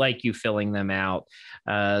really like you filling them out.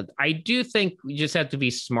 I do think we just have to be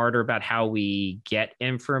smarter about how we get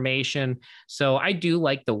information. So I do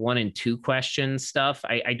like the 1 and 2 question stuff.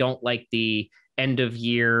 I don't like the end of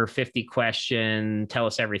year 50 question, tell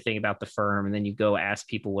us everything about the firm. And then you go ask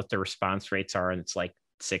people what the response rates are. And it's like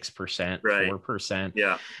 6%, right. 4%.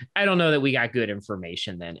 Yeah. I don't know that we got good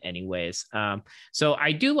information then anyways. So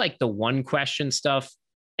I do like the 1 question stuff.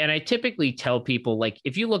 And I typically tell people,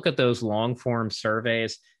 if you look at those long form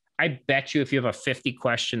surveys, I bet you if you have a 50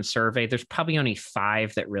 question survey, there's probably only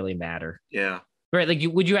 5 that really matter. Yeah. Right.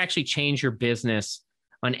 Would you actually change your business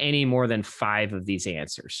on any more than 5 of these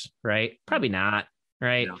answers, right? Probably not.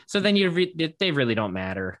 Right. Yeah. So then they really don't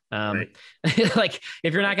matter. Right. Like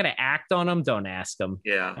if you're not going to act on them, don't ask them.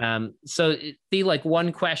 Yeah. So the like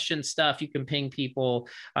one question stuff, you can ping people.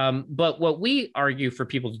 But what we argue for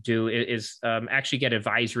people to do is actually get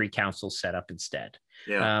advisory councils set up instead.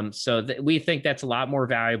 Yeah. So we think that's a lot more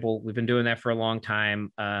valuable. We've been doing that for a long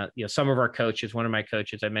time. Some of our coaches, one of my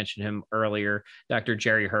coaches, I mentioned him earlier, Dr.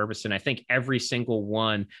 Jerry Herbison, I think every single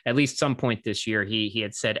one, at least some point this year, he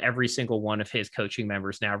had said every single one of his coaching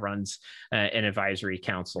members now runs an advisory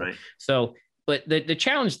council. Right. So, but the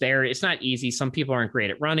challenge there, it's not easy. Some people aren't great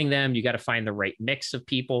at running them. You got to find the right mix of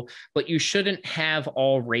people, but you shouldn't have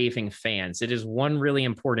all raving fans. It is one really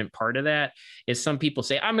important part of that is some people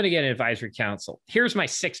say, I'm going to get an advisory council. Here's my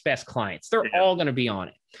 6 best clients. They're all going to be on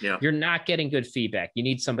it. Yeah. You're not getting good feedback. You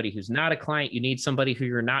need somebody who's not a client. You need somebody who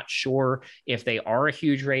you're not sure if they are a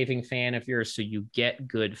huge raving fan of yours. So you get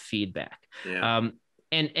good feedback. Yeah.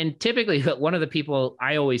 And typically one of the people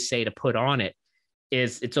I always say to put on it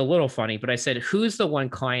is, it's a little funny, but I said, who's the one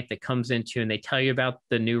client that comes into and they tell you about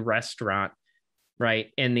the new restaurant,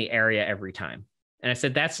 right, in the area every time? And I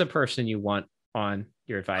said, that's the person you want on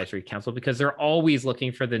your advisory council, because they're always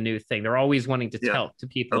looking for the new thing. They're always wanting to tell to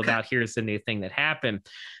people about, here's the new thing that happened.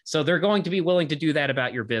 So they're going to be willing to do that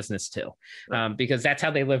about your business too, because that's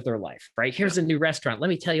how they live their life, right? Here's a new restaurant. Let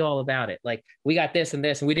me tell you all about it. Like, we got this and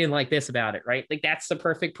this, and we didn't like this about it, right? Like, that's the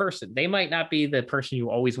perfect person. They might not be the person you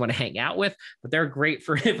always want to hang out with, but they're great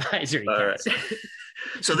for advisory council. Right.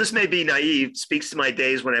 So this may be naive, speaks to my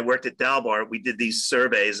days when I worked at Dalbar. We did these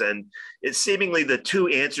surveys, and it's seemingly the 2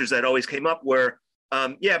 answers that always came up were,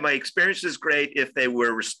 my experience is great if they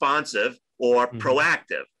were responsive or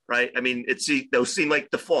proactive, right? I mean, those seem like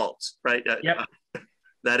defaults, right?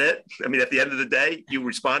 That it? I mean, at the end of the day, you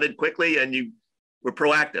responded quickly and you were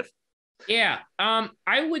proactive. Yeah,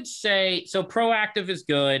 I would say, so proactive is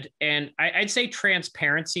good. And I'd say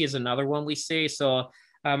transparency is another one we see. So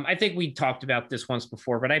I think we talked about this once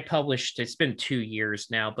before, but I published, it's been 2 years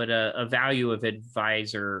now, but a value of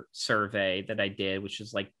advisor survey that I did, which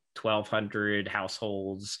is like 1,200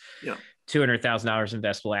 households, $200,000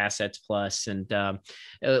 investable assets plus. And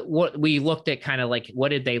what we looked at, kind of like, what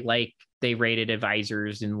did they like? They rated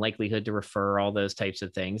advisors and likelihood to refer, all those types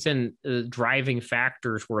of things. And the driving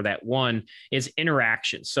factors were that one is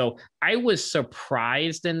interaction. So I was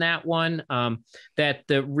surprised in that one that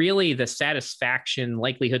the satisfaction,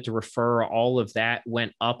 likelihood to refer, all of that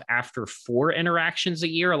went up after 4 interactions a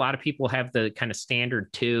year. A lot of people have the kind of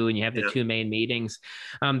standard 2, and you have the 2 main meetings.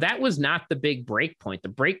 That was not the big break point. The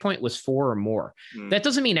break point was 4 or more. That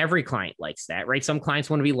doesn't mean every client likes that, right? Some clients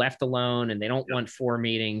want to be left alone and they don't want 4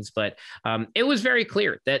 meetings, but it was very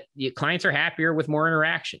clear that clients are happier with more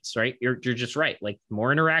interactions, right? You're just right. Like,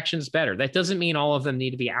 more interactions better. That doesn't mean all of them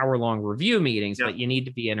need to be hour-long review meetings, but you need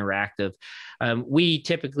to be interactive. We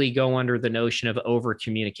typically go under the notion of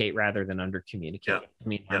over-communicate rather than under-communicate. I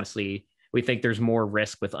mean, honestly, we think there's more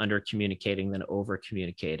risk with under-communicating than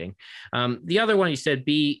over-communicating. The other one, you said,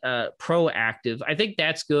 be proactive. I think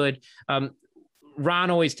that's good.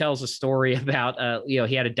 Ron always tells a story about, he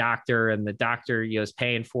had a doctor, and the doctor, is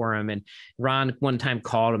paying for him. And Ron one time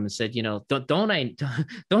called him and said, don't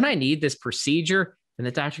I need this procedure? And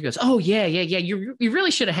the doctor goes, oh yeah. You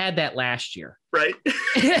really should have had that last year. Right.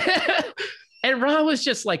 And Ron was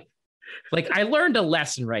just like, I learned a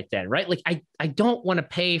lesson right then, right? Like, I don't want to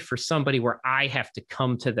pay for somebody where I have to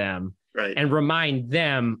come to them and remind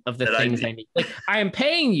them of the things I need. Like, I am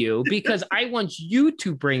paying you because I want you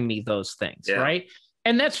to bring me those things, right?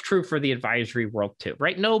 And that's true for the advisory world too,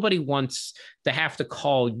 right? Nobody wants to have to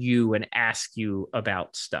call you and ask you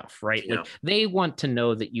about stuff, right? Like, they want to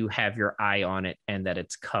know that you have your eye on it and that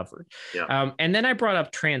it's covered. And then I brought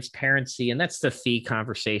up transparency, and that's the fee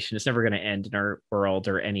conversation. It's never going to end in our world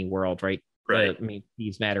or any world, right? I mean,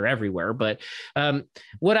 fees matter everywhere, but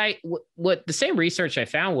what the same research I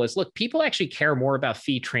found was, look, people actually care more about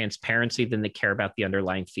fee transparency than they care about the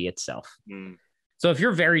underlying fee itself. So if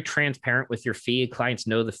you're very transparent with your fee, clients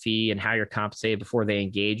know the fee and how you're compensated before they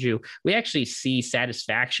engage you, we actually see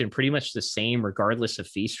satisfaction pretty much the same regardless of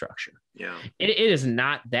fee structure. It is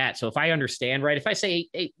not that. So if I understand, right, if I say,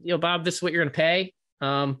 hey, Bob, this is what you're going to pay,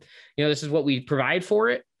 this is what we provide for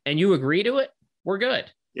it, and you agree to it, we're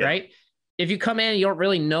good, right? If you come in and you don't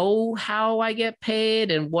really know how I get paid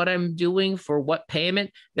and what I'm doing for what payment,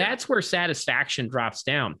 that's where satisfaction drops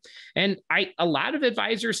down. And a lot of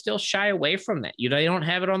advisors still shy away from that. They don't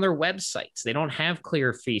have it on their websites. They don't have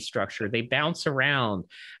clear fee structure. They bounce around.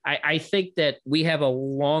 I think that we have a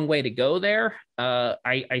long way to go there.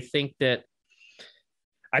 I think that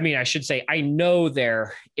I should say, I know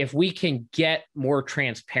if we can get more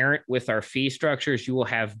transparent with our fee structures, you will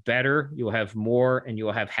have better, you will have more, and you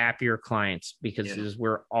will have happier clients, because this is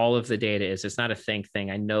where all of the data is. It's not a thing.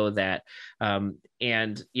 I know that.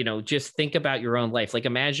 And, just think about your own life. Like,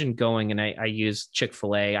 imagine going, and I use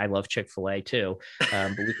Chick-fil-A. I love Chick-fil-A too.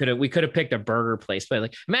 But we could have picked a burger place, but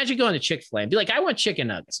like, imagine going to Chick-fil-A and be like, I want chicken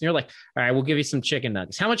nuggets. And you're like, all right, we'll give you some chicken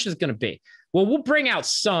nuggets. How much is it going to be? Well, we'll bring out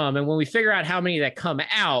some. And when we figure out how many that come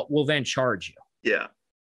out, we'll then charge you. Yeah.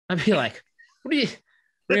 I'd be like, what do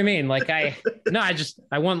you mean? Like, I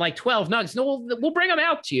want like 12 nuggets. No, we'll bring them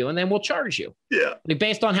out to you and then we'll charge you. Yeah. Like,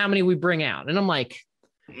 based on how many we bring out. And I'm like,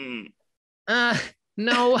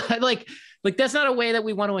 no, like that's not a way that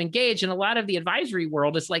we want to engage. And a lot of the advisory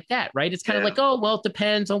world is like that, right? It's kind of like, oh, well, it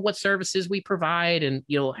depends on what services we provide and,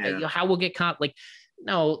 how we'll get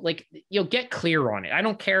no, like, get clear on it. I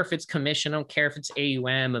don't care if it's commission. I don't care if it's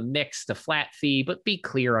AUM, a mixed, a flat fee, but be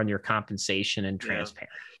clear on your compensation and transparent.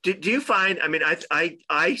 Do you find,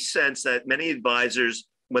 I sense that many advisors,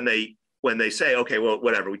 when they say, okay, well,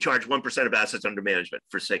 whatever, we charge 1% of assets under management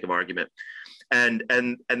for sake of argument, and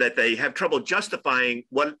that they have trouble justifying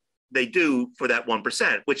what they do for that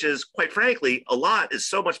 1%, which is, quite frankly, a lot is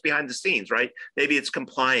so much behind the scenes, right? Maybe it's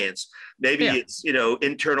compliance, maybe it's,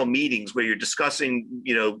 internal meetings where you're discussing,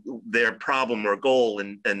 their problem or goal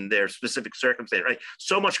and their specific circumstance, right?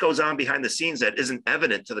 So much goes on behind the scenes that isn't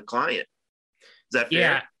evident to the client. Is that fair?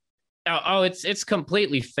 Yeah. Oh, it's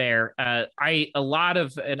completely fair. I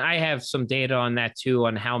have some data on that too,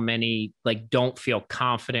 on how many don't feel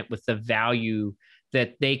confident with the value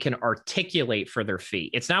that they can articulate for their fee.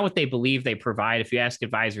 It's not what they believe they provide. If you ask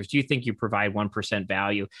advisors, do you think you provide 1%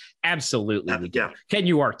 value? Absolutely, we do. Yeah. Can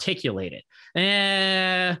you articulate it?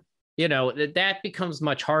 That becomes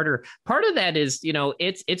much harder. Part of that is,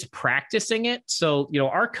 it's practicing it. So,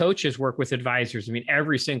 our coaches work with advisors,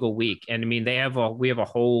 every single week. And we have a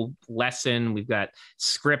whole lesson. We've got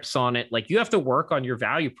scripts on it. Like, you have to work on your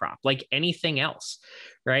value prop, like anything else,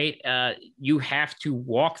 right? You have to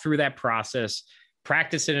walk through that process,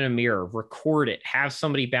 practice it in a mirror, record it, have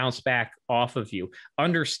somebody bounce back off of you,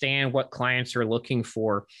 understand what clients are looking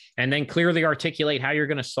for, and then clearly articulate how you're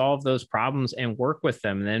going to solve those problems and work with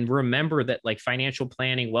them. And then remember that financial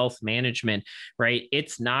planning, wealth management, right?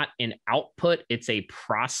 It's not an output, it's a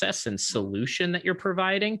process and solution that you're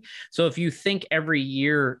providing. So if you think every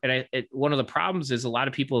year, and one of the problems is a lot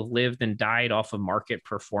of people have lived and died off of market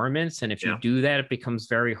performance. And if you do that, it becomes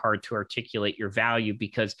very hard to articulate your value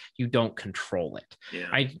because you don't control it.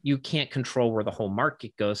 Yeah. You can't control where the whole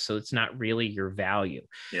market goes. So it's not really your value.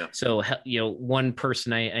 Yeah. So, one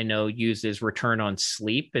person I know uses return on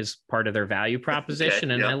sleep as part of their value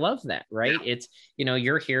proposition. And I love that, right? Yeah. It's,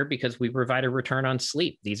 you're here because we provide a return on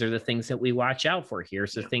sleep. These are the things that we watch out for.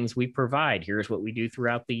 Here's the things we provide. Here's what we do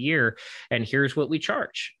throughout the year. And here's what we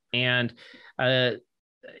charge. And,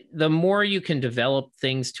 the more you can develop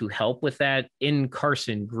things to help with that. In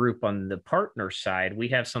Carson Group, on the partner side, we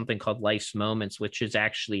have something called Life's Moments, which is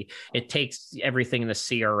actually, it takes everything in the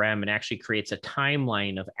CRM and actually creates a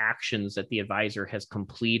timeline of actions that the advisor has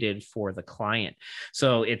completed for the client.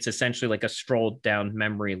 So it's essentially like a stroll down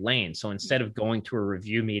memory lane. So instead of going to a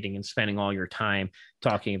review meeting and spending all your time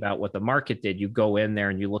talking about what the market did, you go in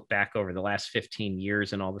there and you look back over the last 15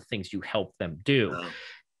 years and all the things you helped them do. Oh.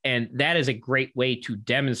 And that is a great way to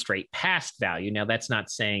demonstrate past value. Now, that's not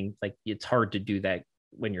saying it's hard to do that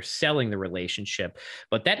when you're selling the relationship,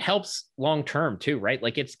 but that helps long-term too, right?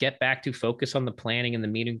 It's get back to focus on the planning and the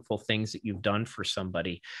meaningful things that you've done for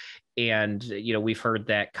somebody. And, we've heard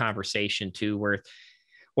that conversation too, where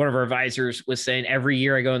one of our advisors was saying, every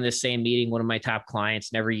year I go in this same meeting, one of my top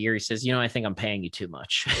clients, and every year he says, I think I'm paying you too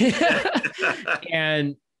much.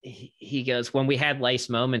 And he goes, when we had Life's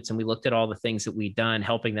Moments and we looked at all the things that we'd done,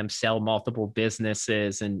 helping them sell multiple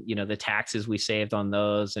businesses and, the taxes we saved on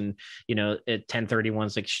those and,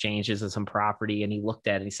 1031s exchanges of some property. And he looked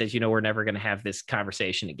at it and he says, we're never going to have this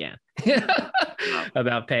conversation again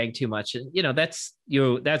about paying too much. And, that's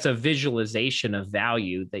a visualization of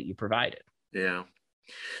value that you provided. Yeah.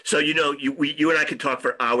 So, you and I could talk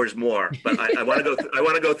for hours more, but I want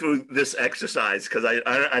to go through this exercise because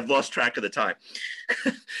I've lost track of the time.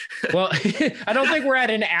 Well, I don't think we're at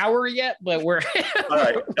an hour yet, but we're all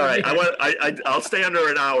right. I'll stay under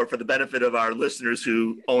an hour for the benefit of our listeners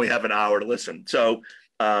who only have an hour to listen. So,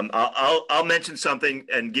 I'll mention something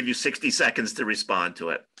and give you 60 seconds to respond to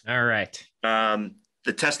it. All right.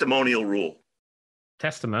 The testimonial rule.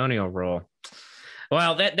 Testimonial rule.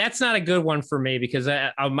 Well, that's not a good one for me because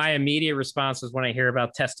my immediate response is when I hear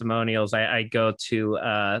about testimonials, I go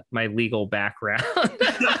to my legal background.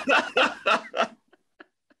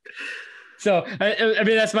 So I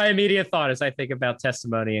mean, that's my immediate thought as I think about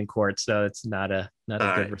testimony in court. So it's not a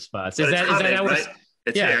good response. Is that how we're? Right?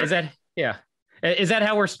 It's Yeah. here. Is that yeah? Is that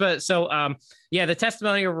how we're supposed? So yeah, the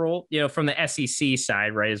testimonial rule, from the SEC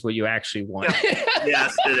side, right, is what you actually want. Yeah.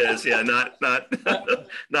 Yes, it is. Yeah, not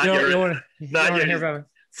you want to hear about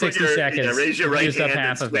 60 seconds. Yeah, raise your right hand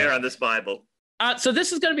and swear on this Bible. So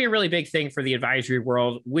this is going to be a really big thing for the advisory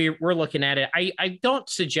world. We're looking at it. I don't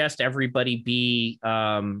suggest everybody be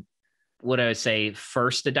what I would say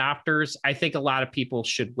first adopters. I think a lot of people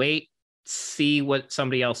should wait, see what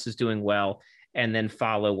somebody else is doing well, and then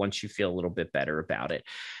follow once you feel a little bit better about it.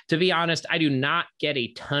 To be honest, I do not get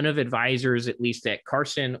a ton of advisors, at least at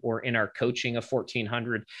Carson or in our coaching of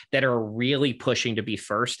 1400, that are really pushing to be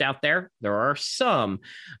first out there. There are some,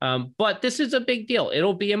 but this is a big deal.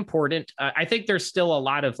 It'll be important. I think there's still a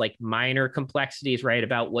lot of like minor complexities, right,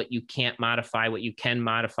 about what you can't modify, what you can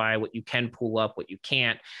modify, what you can pull up, what you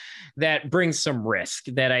can't. That brings some risk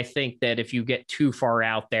that I think that if you get too far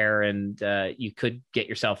out there and you could get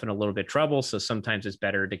yourself in a little bit of trouble. So sometimes it's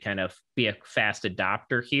better to kind of be a fast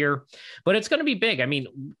adopter here, but it's going to be big. I mean,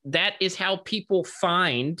 that is how people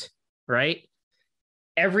find, right,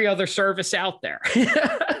 every other service out there.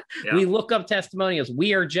 Yeah. We look up testimonials.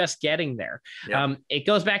 We are just getting there. Yeah. It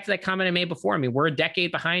goes back to that comment I made before. I mean, we're a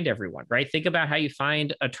decade behind everyone, right? Think about how you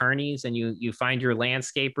find attorneys and you find your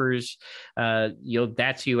landscapers.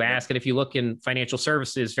 That's who you ask. And if you look in financial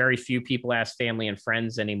services, very few people ask family and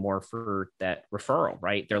friends anymore for that referral,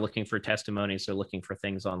 right? They're looking for testimonies. They're looking for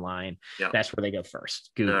things online. Yeah. That's where they go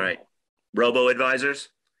first. Google. All right. Robo-advisors?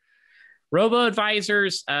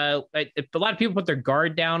 Robo-advisors, a lot of people put their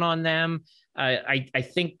guard down on them. I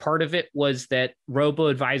think part of it was that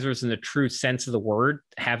robo-advisors in the true sense of the word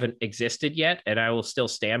haven't existed yet, and I will still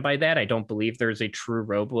stand by that. I don't believe there's a true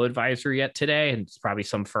robo-advisor yet today, and it's probably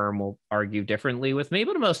some firm will argue differently with me,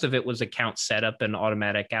 but most of it was account setup and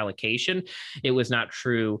automatic allocation. It was not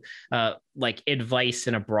true like advice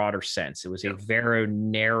in a broader sense. It was a very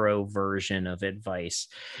narrow version of advice.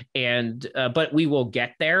 And but we will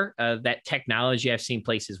get there. That technology, I've seen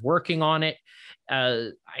places working on it.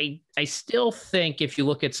 I still think if you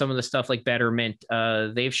look at some of the stuff like Betterment,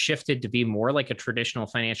 they've shifted to be more like a traditional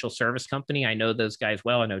financial service company. I know those guys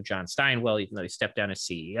well. I know John Stein well, even though he stepped down as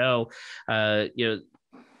CEO.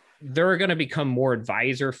 They're going to become more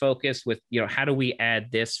advisor focused with, how do we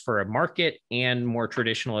add this for a market and more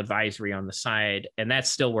traditional advisory on the side? And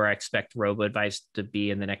that's still where I expect robo-advice to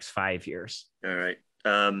be in the next 5 years. All right.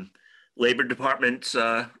 Labor Department's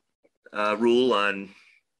rule on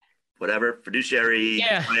whatever, fiduciary,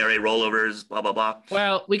 IRA rollovers, blah, blah, blah.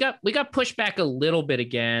 Well, we got pushed back a little bit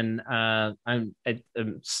again. I'm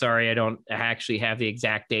sorry, I don't actually have the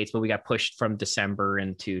exact dates, but we got pushed from December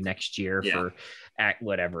into next year for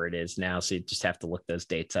whatever it is now. So you just have to look those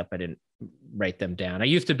dates up. I didn't write them down. I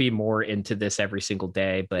used to be more into this every single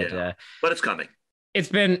day, but it's coming.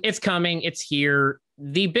 It's coming. It's here.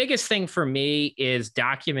 The biggest thing for me is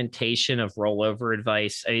documentation of rollover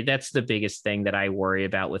advice. I mean, that's the biggest thing that I worry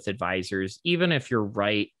about with advisors. Even if you're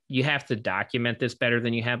right, you have to document this better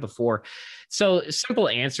than you have before. So simple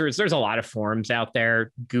answer is there's a lot of forums out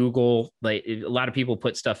there. Google, like a lot of people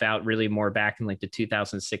put stuff out really more back in like the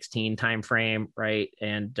 2016 timeframe, right?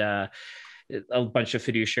 And a bunch of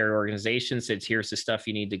fiduciary organizations said, here's the stuff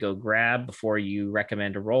you need to go grab before you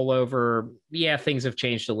recommend a rollover. Yeah, things have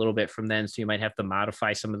changed a little bit from then, so you might have to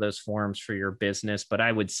modify some of those forms for your business. But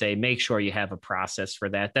I would say make sure you have a process for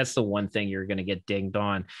that. That's the one thing you're going to get dinged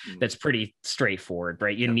on. That's pretty straightforward,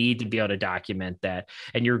 right? You need to be able to document that,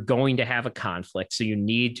 and you're going to have a conflict. So you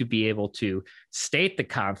need to be able to state the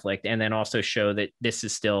conflict and then also show that this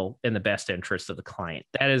is still in the best interest of the client.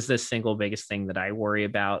 That is the single biggest thing that I worry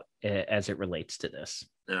about as it relates to this.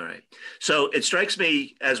 All right. So it strikes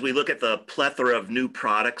me as we look at the plethora of new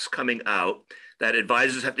products coming out that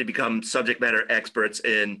advisors have to become subject matter experts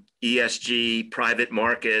in ESG, private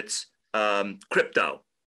markets, crypto.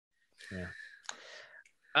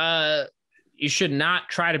 Yeah. You should not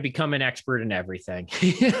try to become an expert in everything.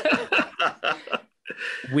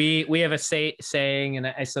 We have a saying, and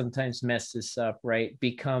I sometimes mess this up, right?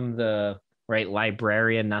 Become the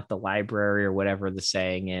librarian, not the library, or whatever the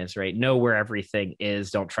saying is, right? Know where everything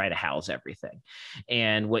is. Don't try to house everything.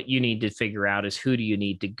 And what you need to figure out is who do you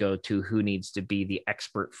need to go to? Who needs to be the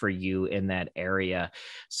expert for you in that area?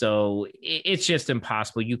 So it's just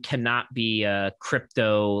impossible. You cannot be a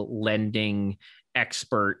crypto lending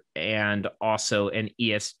expert and also an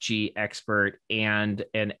ESG expert and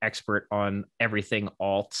an expert on everything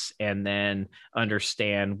alts, and then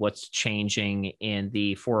understand what's changing in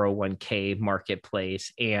the 401k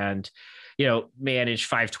marketplace and, manage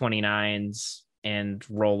 529s, and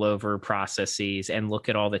rollover processes and look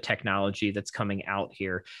at all the technology that's coming out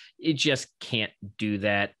here. It just can't do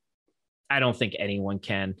that. I don't think anyone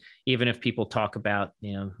can, even if people talk about,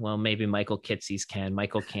 well, maybe Michael Kitces can.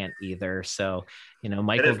 Michael can't either. So,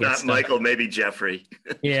 Michael and if gets not Michael, maybe Jeffrey.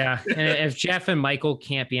 Yeah. And if Jeff and Michael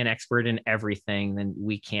can't be an expert in everything, then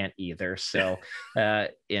we can't either. So,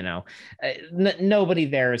 nobody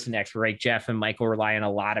there is an expert, right? Jeff and Michael rely on a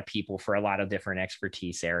lot of people for a lot of different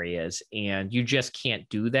expertise areas, and you just can't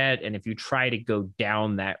do that. And if you try to go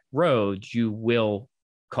down that road, you will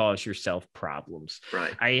cause yourself problems.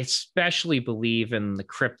 Right. I especially believe in the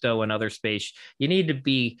crypto and other space. You need to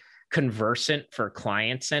be conversant for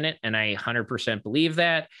clients in it. And I 100% believe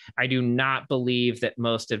that. I do not believe that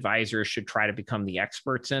most advisors should try to become the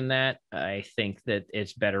experts in that. I think that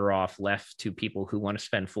it's better off left to people who want to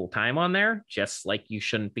spend full time on there. Just like you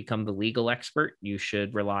shouldn't become the legal expert, you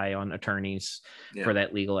should rely on attorneys for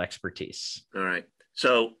that legal expertise. All right.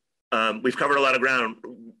 So we've covered a lot of ground.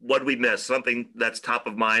 What did we miss? Something that's top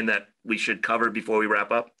of mind that we should cover before we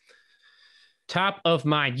wrap up? Top of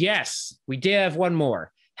mind. Yes, we did have one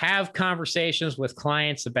more. Have conversations with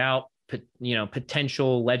clients about,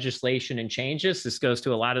 potential legislation and changes. This goes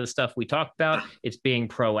to a lot of the stuff we talked about. It's being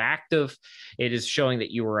proactive. It is showing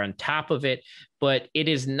that you are on top of it, but it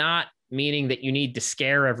is not meaning that you need to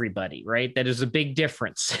scare everybody, right? That is a big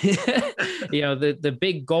difference. The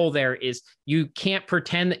big goal there is you can't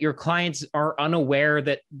pretend that your clients are unaware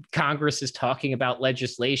that Congress is talking about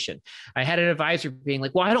legislation. I had an advisor being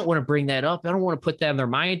like, well, I don't want to bring that up. I don't want to put that in their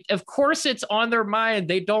mind. Of course it's on their mind.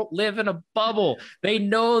 They don't live in a bubble. They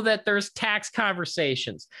know that there's tax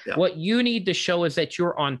conversations. Yeah. What you need to show is that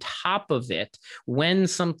you're on top of it when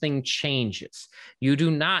something changes. You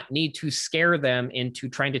do not need to scare them into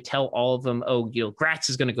trying to tell all of them, GRATs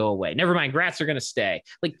is going to go away. Never mind, GRATs are going to stay.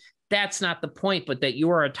 Like, that's not the point, but that you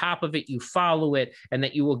are on top of it, you follow it, and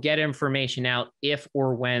that you will get information out if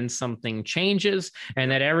or when something changes, and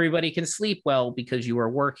that everybody can sleep well because you are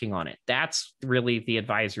working on it. That's really the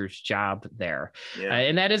advisor's job there. Yeah.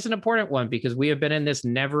 And that is an important one because we have been in this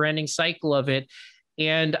never-ending cycle of it.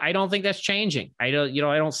 And I don't think that's changing. I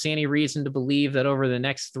don't see any reason to believe that over the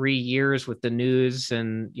next 3 years with the news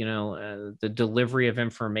and, the delivery of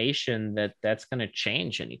information that's going to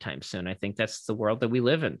change anytime soon. I think that's the world that we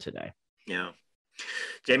live in today. Yeah.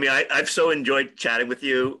 Jamie, I've so enjoyed chatting with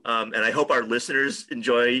you. And I hope our listeners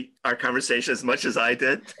enjoy our conversation as much as I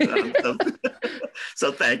did.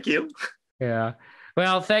 So thank you. Yeah.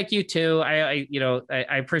 Well, thank you too. I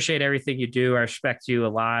appreciate everything you do. I respect you a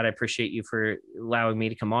lot. I appreciate you for allowing me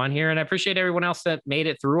to come on here, and I appreciate everyone else that made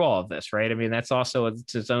it through all of this. Right? I mean, that's also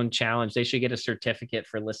its own challenge. They should get a certificate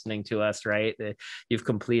for listening to us. Right? You've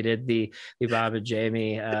completed the Bob and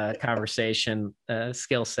Jamie conversation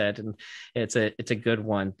skill set, and it's a good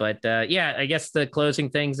one. But I guess the closing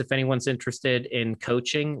things. If anyone's interested in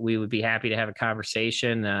coaching, we would be happy to have a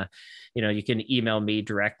conversation. You can email me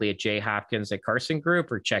directly at jhopkins@Carson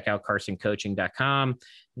Group or check out carsoncoaching.com.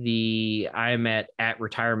 I'm at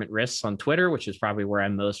Retirement Risks on Twitter, which is probably where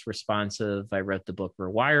I'm most responsive. I wrote the book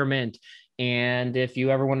Rewirement. And if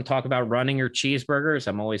you ever want to talk about running or cheeseburgers,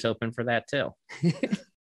 I'm always open for that too.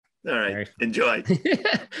 All right. Enjoy.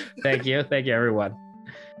 Thank you. Thank you, everyone.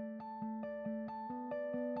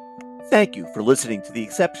 Thank you for listening to the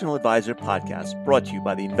Exceptional Advisor podcast brought to you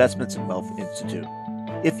by the Investments and Wealth Institute.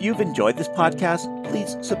 If you've enjoyed this podcast,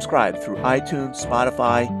 please subscribe through iTunes,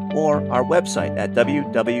 Spotify, or our website at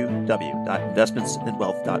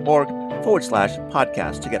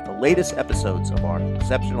www.investmentsandwealth.org/podcast to get the latest episodes of our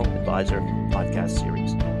Exceptional Advisor podcast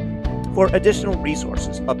series. For additional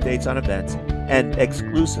resources, updates on events, and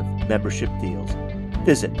exclusive membership deals,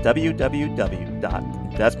 visit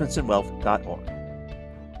www.investmentsandwealth.org.